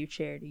good on you,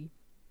 Charity.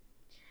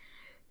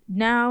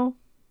 Now,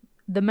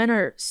 the men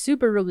are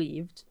super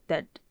relieved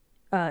that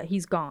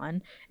he's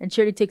gone. And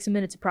Charity takes a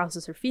minute to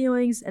process her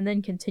feelings and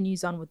then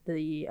continues on with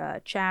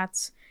the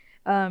chats.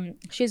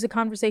 She has a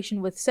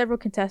conversation with several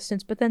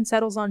contestants, but then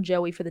settles on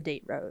Joey for the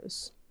date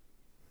rose.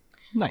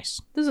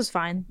 Nice. This was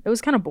fine. It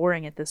was kind of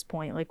boring at this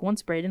point. Like,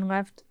 once Braden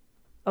left,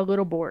 a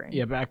little boring.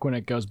 Yeah, back when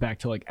it goes back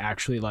to, like,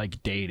 actually,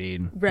 like,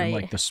 dating. Right. And,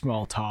 like, the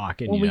small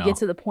talk. And, when we get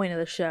to the point of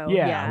the show.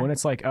 Yeah, when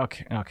it's like,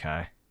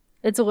 okay.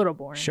 It's a little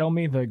boring. Show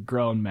me the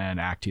grown men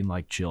acting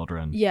like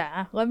children.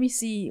 Yeah, let me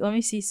see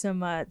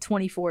some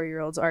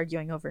 24-year-olds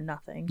arguing over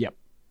nothing. Yep.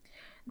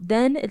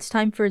 Then it's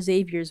time for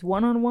Xavier's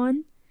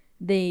one-on-one.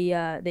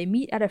 They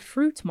meet at a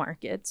fruit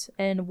market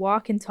and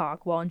walk and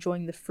talk while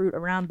enjoying the fruit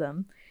around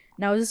them.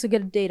 Now, is this a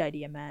good date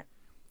idea, Matt?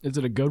 Is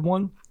it a good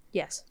one?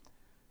 Yes.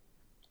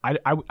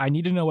 I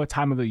need to know what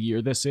time of the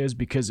year this is,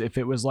 because if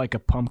it was like a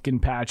pumpkin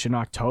patch in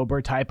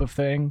October type of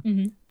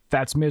thing,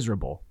 that's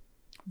miserable.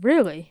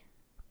 Really?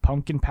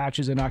 Pumpkin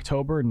patches in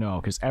October? No,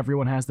 because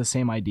everyone has the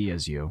same idea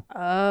as you.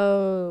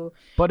 Oh.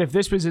 But if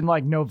this was in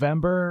like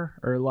November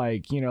or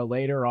like,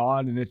 later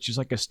on and it's just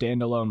like a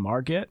standalone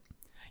market,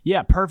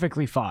 yeah,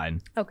 perfectly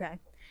fine. Okay.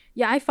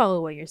 Yeah, I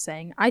follow what you're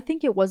saying. I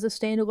think it was a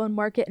standalone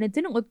market and it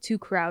didn't look too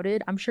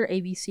crowded. I'm sure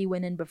ABC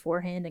went in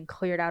beforehand and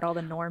cleared out all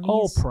the normies.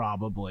 Oh,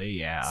 probably,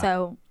 yeah.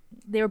 So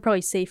they were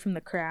probably safe from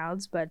the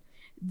crowds, but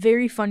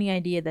very funny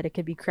idea that it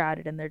could be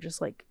crowded and they're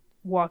just like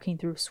walking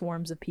through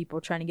swarms of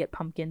people trying to get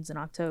pumpkins in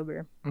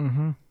October.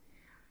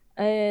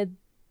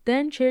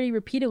 Then Charity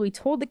repeatedly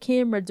told the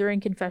camera during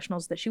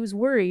confessionals that she was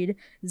worried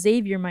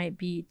Xavier might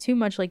be too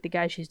much like the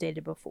guy she's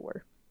dated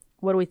before.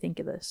 What do we think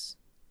of this?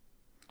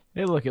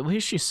 Hey, look, at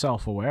least she's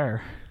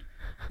self-aware.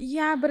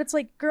 Yeah, but it's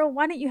like, girl,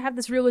 why didn't you have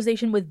this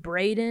realization with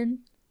Braden?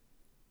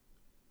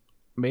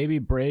 Maybe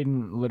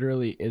Braden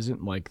literally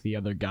isn't like the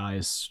other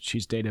guys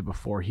she's dated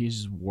before.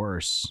 He's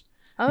worse.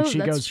 Oh, she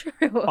that's goes,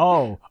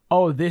 true.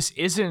 Oh, this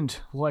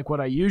isn't like what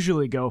I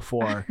usually go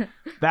for.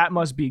 That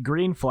must be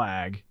green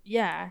flag.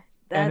 Yeah,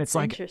 that's and it's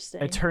like,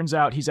 interesting. It turns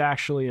out he's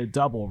actually a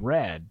double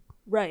red.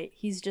 Right,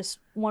 he's just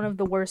one of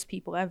the worst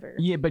people ever.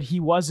 Yeah, but he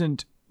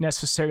wasn't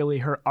necessarily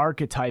her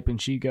archetype,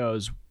 and she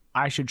goes,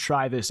 I should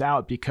try this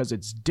out because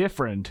it's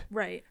different.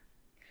 Right.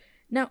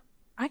 Now,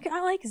 I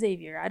like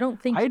Xavier. I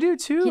don't think... I do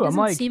too. He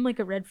doesn't seem like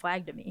a red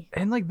flag to me.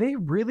 And like, they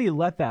really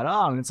let that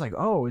on. It's like,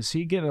 oh, is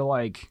he gonna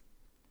like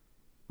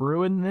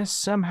ruin this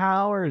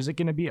somehow, or is it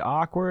gonna be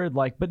awkward?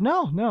 Like, but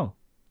no,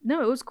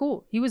 it was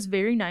cool. He was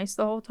very nice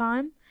the whole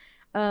time.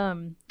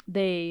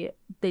 They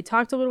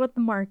talked a little at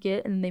the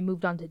market and they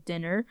moved on to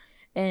dinner,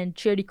 And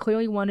Charity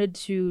clearly wanted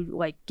to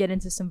like get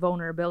into some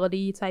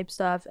vulnerability type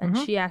stuff. And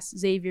she asks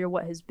Xavier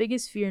what his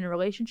biggest fear in a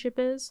relationship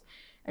is.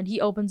 And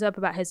he opens up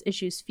about his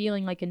issues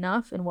feeling like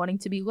enough and wanting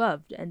to be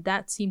loved. And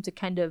that seemed to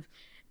kind of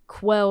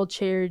quell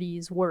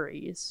Charity's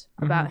worries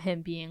about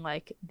him being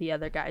like the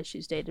other guys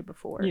she's dated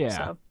before. Yeah.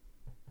 So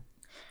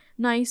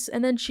nice.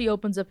 And then she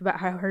opens up about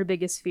how her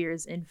biggest fear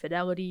is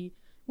infidelity,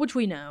 which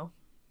we know.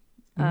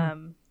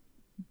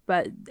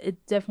 But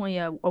it's definitely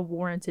a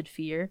warranted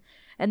fear.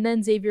 And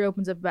then Xavier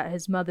opens up about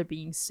his mother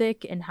being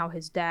sick and how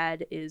his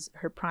dad is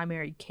her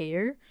primary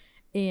care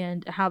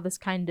and how this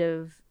kind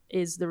of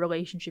is the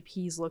relationship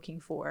he's looking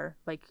for,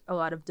 like a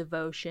lot of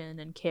devotion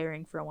and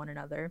caring for one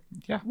another.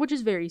 Yeah. Which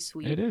is very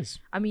sweet. It is.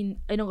 I mean,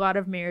 in a lot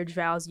of marriage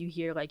vows, you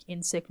hear like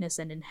in sickness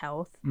and in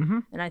health.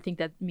 And I think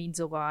that means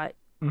a lot.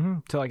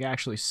 To like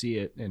actually see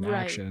it in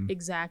action.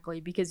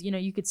 Exactly. Because, you know,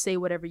 you could say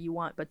whatever you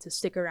want, but to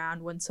stick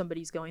around when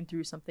somebody's going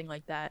through something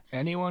like that.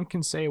 Anyone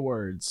can say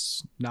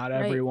words. Not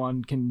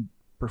everyone can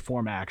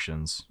perform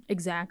actions.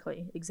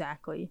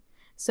 Exactly.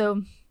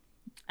 So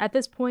at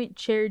this point,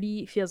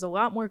 Charity feels a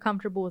lot more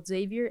comfortable with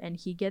Xavier and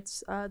he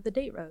gets the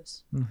date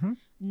rose.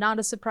 Not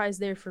a surprise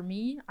there for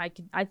me.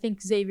 I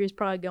think Xavier's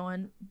probably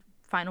going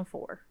Final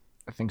Four.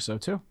 I think so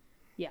too.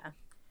 Yeah.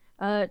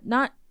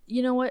 Not,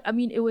 you know what? I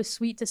mean, it was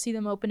sweet to see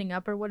them opening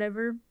up or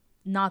whatever.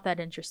 Not that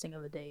interesting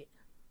of a date.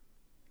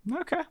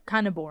 Okay.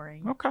 Kind of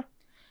boring. Okay.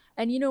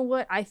 And you know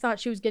what? I thought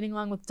she was getting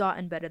along with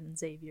Dotton better than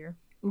Xavier.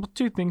 Well,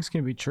 two things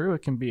can be true.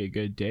 It can be a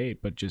good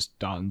date, but just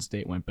Dotton's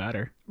date went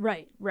better.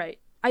 Right.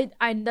 I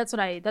that's what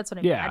I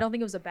mean. I don't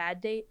think it was a bad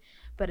date,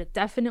 but it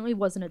definitely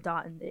wasn't a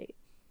Dotton date.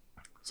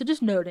 So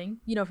just noting,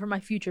 you know, for my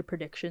future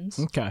predictions.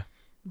 Okay.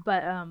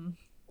 But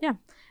yeah.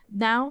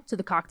 Now to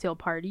the cocktail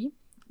party.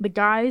 The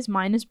guys,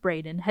 minus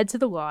Brayden, head to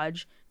the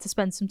lodge to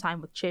spend some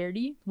time with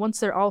Charity. Once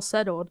they're all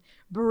settled,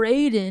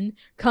 Brayden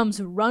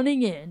comes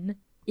running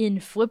in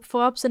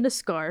flip-flops and a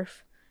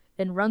scarf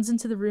and runs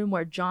into the room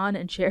where John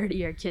and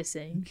Charity are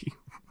kissing.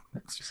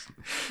 That's just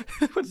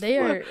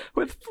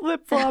with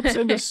flip-flops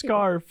and a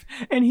scarf,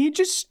 and he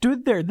just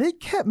stood there. They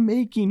kept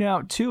making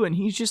out too, and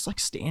he's just like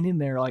standing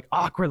there like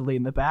awkwardly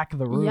in the back of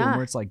the room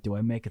where it's like, do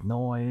I make a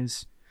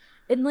noise?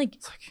 And like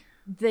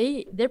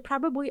they're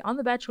probably on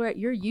The Bachelorette.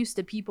 You're used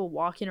to people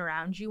walking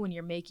around you when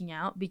you're making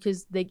out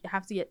because they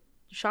have to get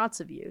shots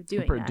of you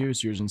doing the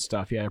producers and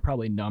stuff. Yeah, they're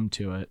probably numb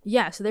to it.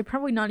 Yeah, so they're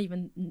probably not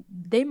even.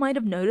 They might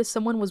have noticed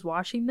someone was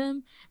watching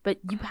them, but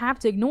you have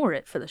to ignore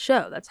it for the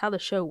show. That's how the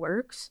show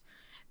works.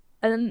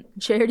 And then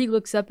Charity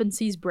looks up and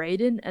sees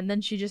Brayden, and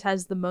then she just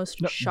has the most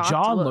shocked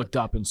John look. Looked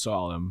up and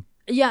saw him.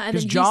 Yeah, and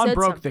because then John said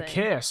broke something. the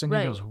kiss, and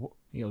he goes,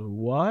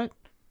 "What?"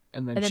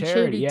 And then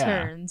Charity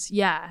turns,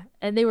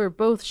 and they were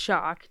both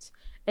shocked.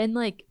 And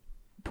like,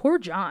 poor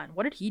John,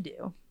 what did he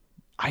do?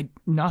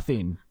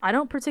 Nothing. I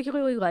don't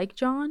particularly like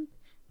John,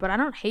 but I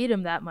don't hate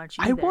him that much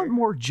either. I want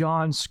more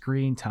John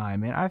screen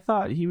time, and I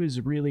thought he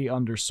was really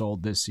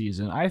undersold this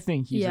season. I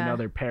think he's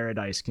another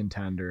Paradise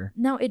contender.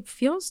 Now, it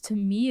feels to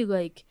me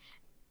like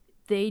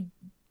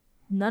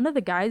none of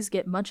the guys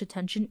get much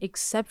attention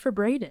except for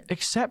Brayden.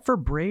 Except for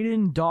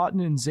Brayden, Dotton,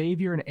 and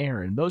Xavier and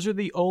Aaron. Those are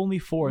the only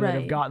four that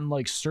have gotten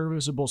like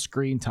serviceable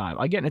screen time.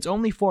 Again, it's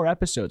only 4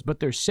 episodes, but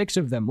there's 6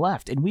 of them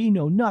left, and we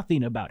know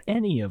nothing about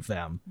any of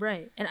them.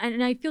 Right.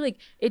 And I feel like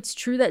it's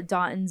true that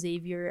Dotton,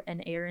 Xavier,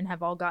 and Aaron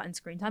have all gotten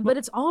screen time, but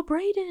it's all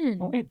Brayden.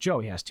 Well,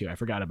 Joey has too. I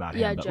forgot about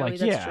him. Yeah, but Joey,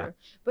 that's true.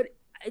 But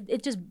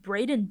it just,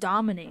 Brayden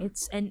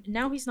dominates, and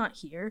now he's not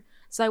here,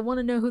 so I want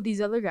to know who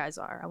these other guys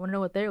are. I want to know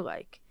what they're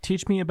like.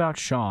 Teach me about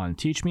Sean.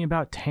 Teach me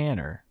about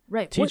Tanner.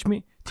 Right. Teach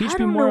me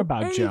more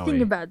about Joey.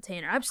 Anything about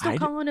Tanner. I'm still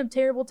calling him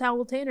Terrible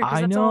Towel Tanner because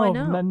that's all I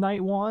know.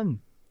 Night 1.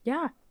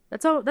 Yeah.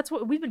 That's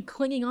what we've been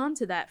clinging on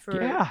to that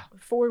for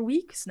 4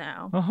 weeks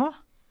now.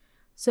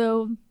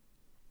 So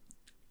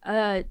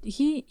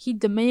he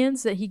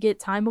demands that he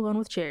get time alone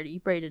with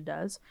Charity. Brayden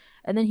does,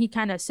 and then he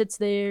kind of sits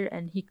there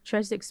and he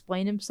tries to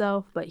explain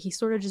himself, but he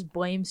sort of just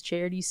blames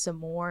Charity some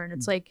more, and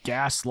it's like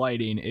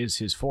gaslighting is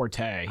his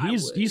forte.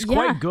 He's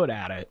quite good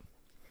at it.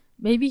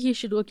 Maybe he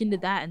should look into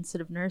that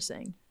instead of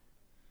nursing.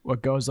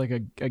 What goes like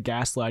a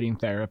gaslighting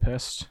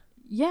therapist?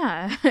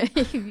 Yeah,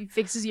 he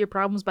fixes your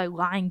problems by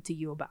lying to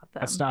you about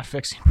them. That's not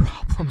fixing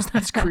problems.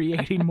 That's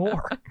creating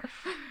more.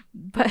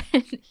 But do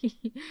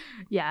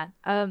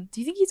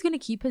you think he's gonna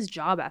keep his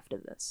job after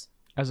this?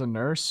 As a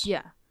nurse?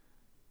 Yeah.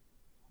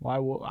 Why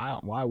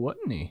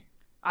wouldn't he?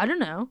 I don't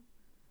know.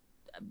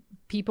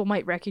 People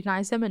might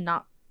recognize him and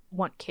not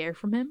want care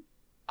from him.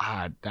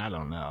 I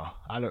don't know.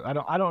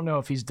 I don't know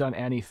if he's done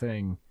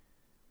anything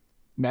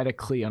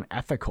medically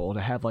unethical to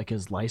have like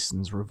his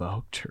license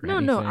revoked or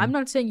anything. No, I'm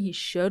not saying he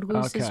should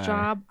lose his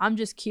job. I'm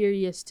just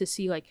curious to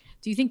see, like,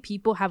 do you think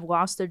people have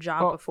lost their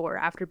job before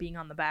after being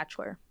on The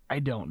Bachelor? I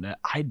don't know.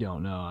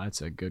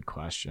 That's a good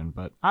question,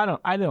 but I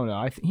don't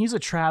know. He's a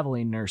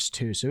traveling nurse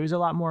too, so he's a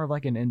lot more of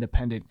like an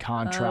independent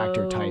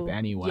contractor type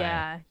anyway.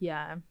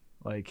 Yeah.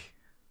 Like,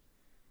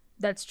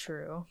 that's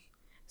true.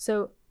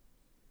 So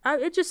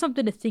it's just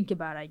something to think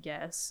about, I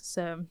guess.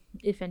 So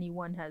if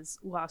anyone has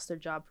lost their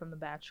job from The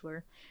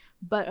Bachelor.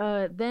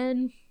 But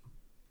then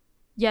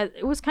Yeah,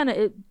 it was kind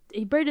of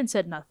Braden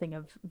said nothing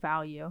of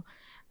value.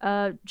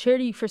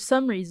 Charity, for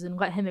some reason,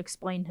 let him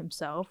explain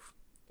himself,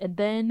 and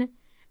then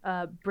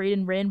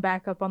Braden ran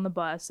back up on the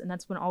bus, and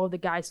that's when all of the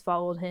guys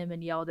followed him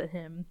and yelled at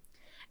him.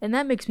 And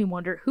that makes me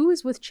wonder who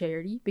is with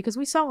Charity, because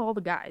we saw all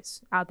the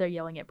guys out there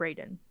yelling at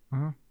Braden.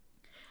 Uh-huh.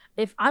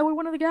 If I were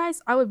one of the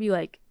guys, I would be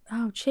like,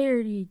 "Oh,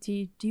 Charity,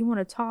 do you want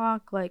to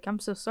talk? Like, I'm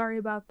so sorry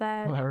about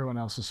that." Well, everyone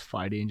else is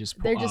fighting.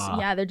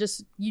 They're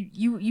just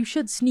you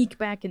should sneak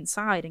back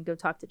inside and go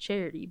talk to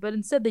Charity. But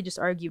instead they just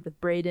argued with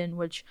Braden,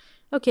 which,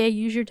 okay,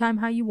 use your time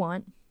how you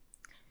want.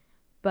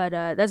 But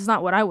that's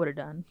not what I would have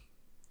done.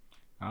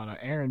 I don't know.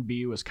 Aaron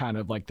B was kind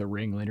of like the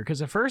ringleader,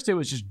 because at first it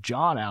was just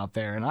John out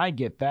there, and I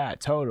get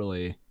that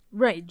totally.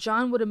 Right,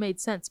 John would have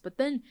made sense, but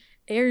then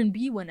Aaron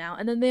B went out,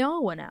 and then they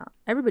all went out.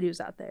 Everybody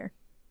was out there.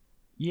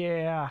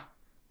 Yeah.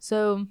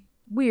 So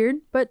weird,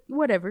 but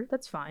whatever.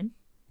 That's fine.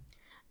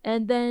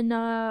 And then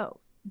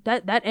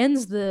that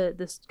ends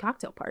this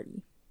cocktail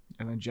party.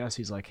 And then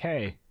Jesse's like,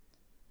 "Hey,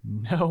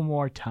 no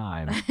more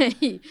time."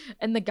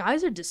 And the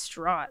guys are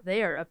distraught.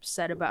 They are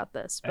upset about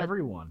this. But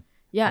everyone.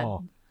 Yeah.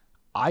 Oh,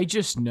 I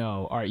just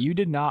know. All right, you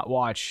did not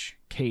watch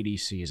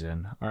Katie's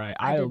season. All right,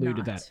 I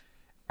alluded that.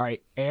 All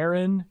right,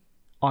 Aaron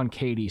on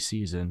Katie's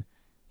season,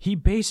 he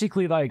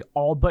basically like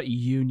all but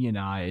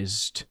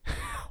unionized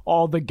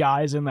all the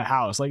guys in the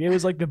house. Like, it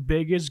was like the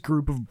biggest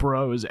group of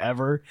bros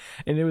ever,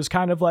 and it was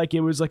kind of like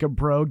it was like a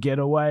bro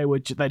getaway,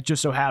 which that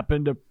just so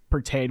happened to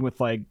pertain with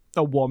like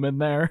a woman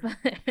there.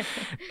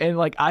 And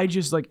like I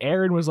just like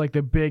Aaron was like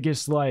the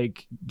biggest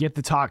like get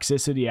the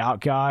toxicity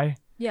out guy.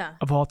 Yeah.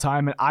 Of all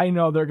time, and I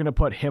know they're gonna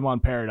put him on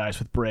Paradise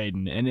with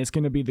Braden, and it's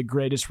gonna be the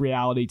greatest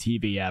reality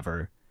TV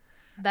ever.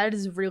 That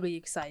is really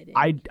exciting.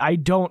 I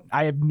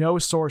have no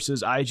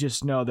sources. I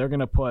just know they're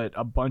gonna put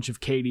a bunch of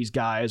Katie's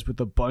guys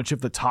with a bunch of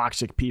the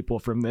toxic people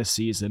from this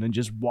season and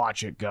just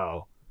watch it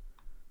go.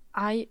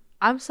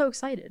 I'm so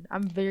excited.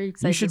 I'm very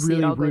excited. You should to see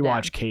really it all go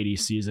rewatch down.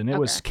 Katie's season. It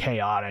was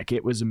chaotic.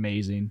 It was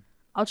amazing.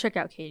 I'll check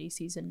out Katie's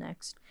season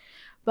next.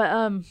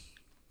 But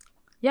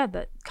yeah,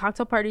 the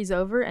cocktail party's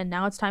over, and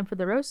now it's time for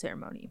the rose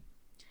ceremony.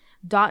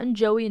 Dot and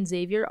Joey and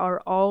Xavier are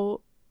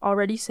all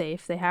already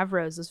safe. They have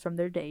roses from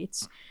their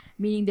dates,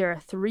 meaning there are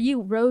 3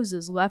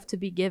 roses left to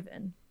be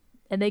given.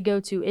 And they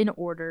go to, in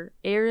order,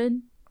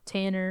 Aaron,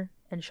 Tanner,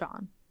 and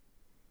Sean.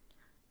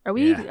 Are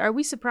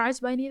we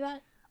surprised by any of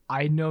that?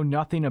 I know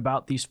nothing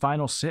about these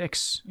final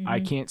 6. I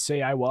can't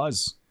say I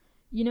was.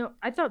 You know,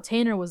 I thought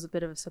Tanner was a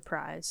bit of a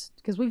surprise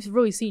because we've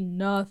really seen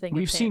nothing.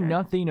 We've seen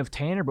nothing of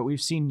Tanner, but we've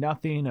seen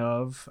nothing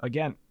of,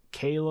 again,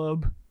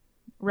 Caleb,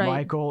 right,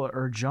 Michael,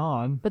 or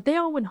John. But they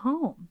all went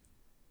home.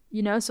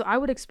 You know, so I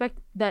would expect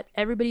that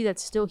everybody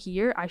that's still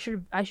here, I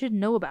should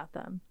know about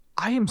them.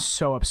 I am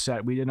so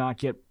upset we did not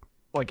get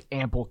like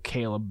ample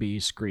Caleb B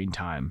screen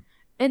time.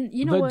 And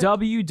you know what? The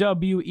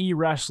WWE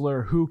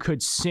wrestler who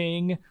could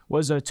sing,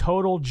 was a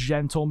total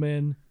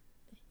gentleman.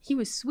 He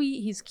was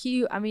sweet. He's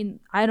cute. I mean,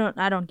 I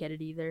don't get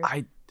it either.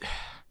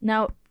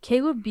 Now,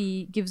 Caleb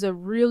B gives a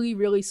really,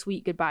 really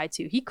sweet goodbye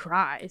too. He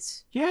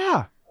cries.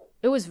 Yeah.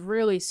 It was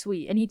really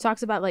sweet. And he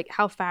talks about like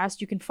how fast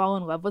you can fall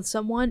in love with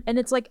someone. And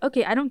it's like,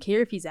 okay, I don't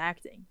care if he's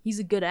acting. He's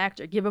a good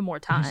actor. Give him more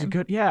time.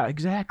 Yeah,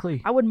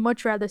 exactly. I would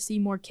much rather see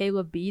more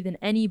Caleb B than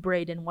any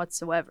Braden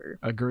whatsoever.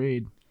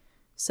 Agreed.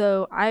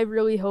 So I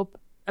really hope,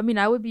 I mean,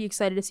 I would be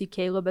excited to see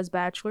Caleb as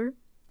Bachelor.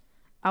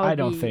 I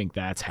don't think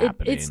that's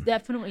happening. It's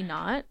definitely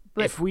not.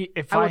 But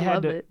if I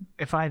had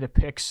to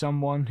pick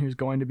someone who's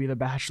going to be the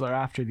Bachelor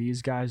after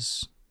these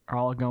guys are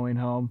all going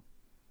home,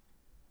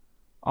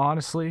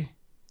 honestly,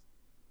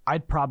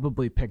 I'd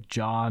probably pick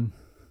John.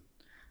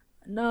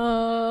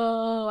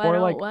 No, I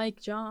don't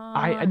like John.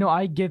 I know,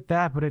 I get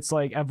that, but it's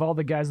like, of all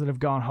the guys that have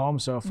gone home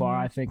so far,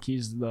 I think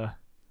he's the...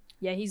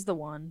 Yeah, he's the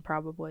one,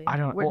 probably.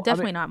 We're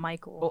definitely not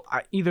Michael.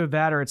 Well, either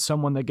that or it's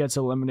someone that gets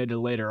eliminated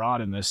later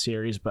on in this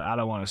series, but I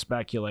don't want to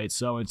speculate.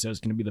 So-and-so's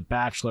going to be the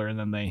Bachelor, and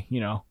then they,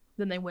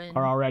 then they win.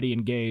 Are already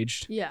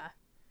engaged. Yeah.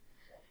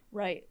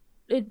 Right.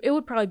 It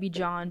would probably be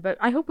John, but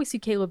I hope we see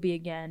Caleb B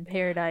again,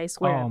 Paradise,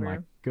 wherever. Oh my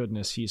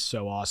goodness, he's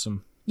so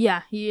awesome.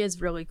 Yeah, he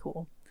is really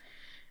cool.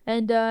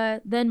 And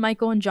then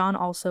Michael and John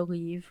also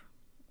leave.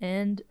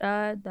 And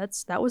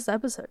that was the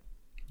episode.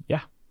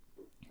 Yeah.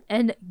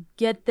 And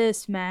get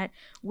this, Matt,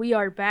 we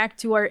are back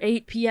to our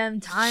 8 p.m.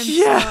 time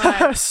slot.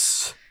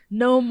 Yes!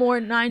 No more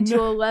 9 to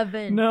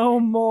 11. No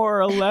more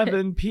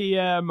 11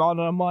 p.m. on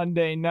a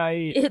Monday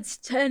night. It's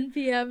 10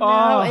 p.m.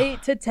 now.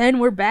 8 to 10.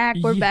 We're back.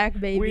 We're back,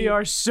 baby. We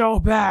are so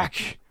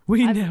back.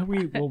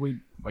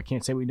 I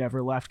can't say we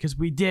never left because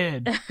we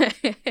did.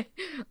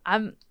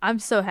 I'm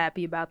so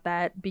happy about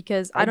that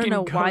because I don't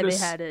know why they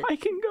had it. I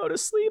can go to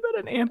sleep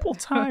at an ample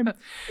time.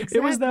 Exactly.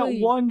 It was that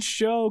one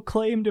show,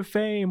 Claim to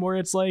Fame, where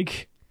it's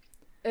like...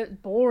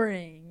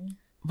 boring.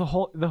 The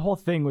whole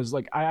thing was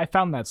like, I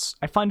find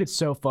it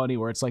so funny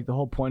where it's like the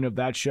whole point of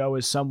that show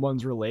is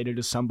someone's related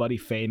to somebody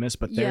famous,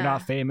 but they're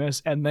not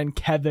famous, and then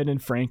Kevin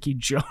and Frankie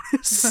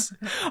Jonas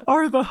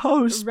are the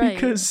hosts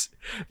because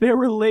they're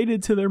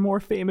related to their more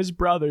famous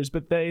brothers,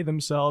 but they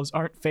themselves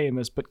aren't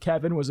famous. But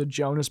Kevin was a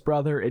Jonas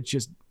brother. It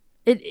just,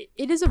 It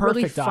is a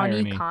really Perfect funny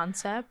irony.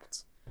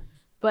 concept,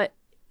 but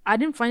I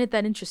didn't find it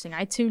that interesting.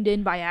 I tuned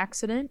in by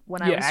accident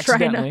when I Yeah, was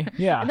trying accidentally. to.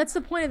 Yeah. And that's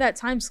the point of that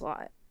time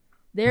slot.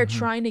 They're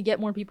trying to get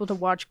more people to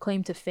watch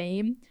Claim to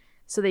Fame,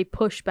 so they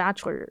push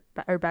Bachelor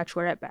or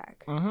Bachelorette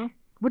back.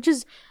 Which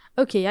is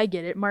okay, I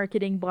get it,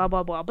 marketing, blah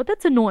blah blah, but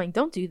that's annoying.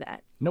 Don't do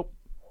that. Nope.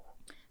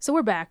 So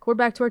we're back. We're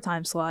back to our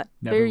time slot.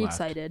 Never Very left.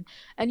 excited.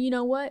 And you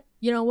know what?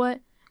 What?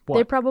 What?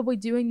 They're probably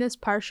doing this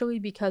partially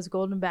because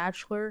Golden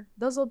Bachelor,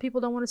 those old people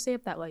don't want to stay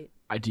up that late.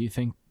 Do you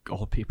think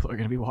old people are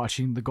going to be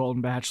watching The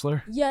Golden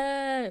Bachelor?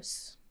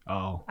 Yes.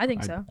 Oh. I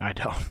think so. I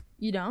don't.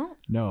 You don't?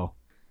 No.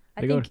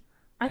 I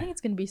think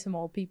it's going to be some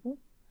old people.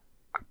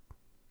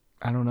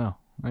 I don't know.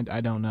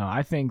 I don't know.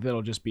 I think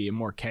that'll just be a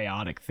more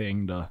chaotic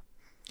thing to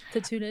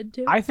tune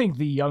into. I think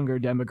the younger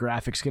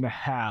demographic's going to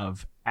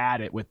have at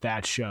it with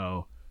that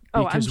show.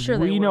 Oh, Because I'm sure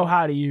they we know will.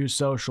 how to use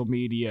social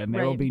media, and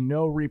there will Right. be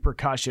no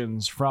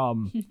repercussions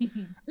from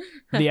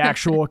the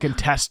actual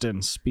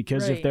contestants.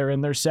 Because if Right. they're in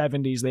their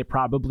 70s, they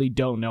probably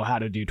don't know how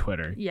to do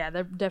Twitter. Yeah,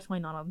 they're definitely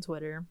not on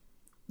Twitter.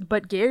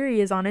 But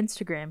Gary is on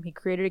Instagram. He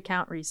created an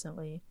account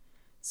recently.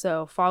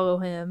 So follow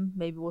him.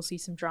 Maybe we'll see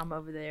some drama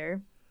over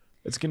there.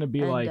 It's going to be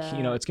And, like,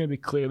 it's going to be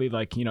clearly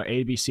like,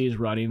 ABC is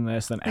running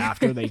this. Then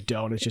after they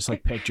don't, it's just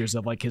like pictures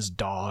of like his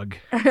dog.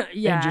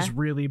 Yeah. And just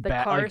really the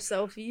bad, car like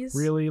selfies.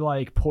 really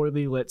like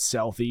poorly lit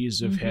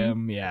selfies of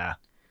him. Yeah.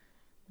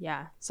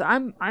 Yeah. So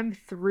I'm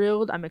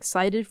thrilled. I'm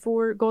excited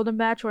for Golden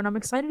Bachelor, and I'm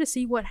excited to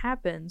see what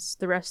happens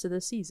the rest of the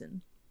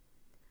season.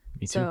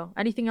 Me too. So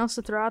anything else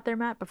to throw out there,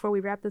 Matt, before we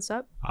wrap this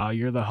up?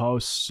 You're the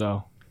host,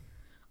 so.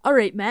 All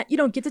right, Matt, you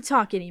don't get to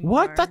talk anymore.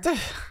 What?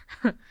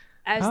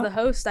 As Huh? the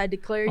host, I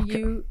declare Okay.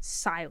 you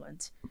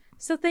silent.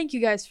 So thank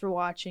you guys for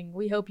watching.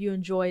 We hope you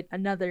enjoyed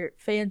another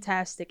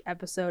fantastic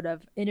episode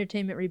of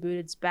Entertainment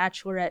Rebooted's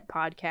Bachelorette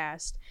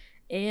podcast.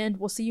 And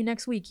we'll see you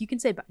next week. You can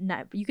say bye.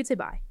 No, you can say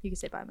bye. You can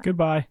say bye, Matt.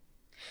 Goodbye.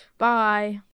 Bye.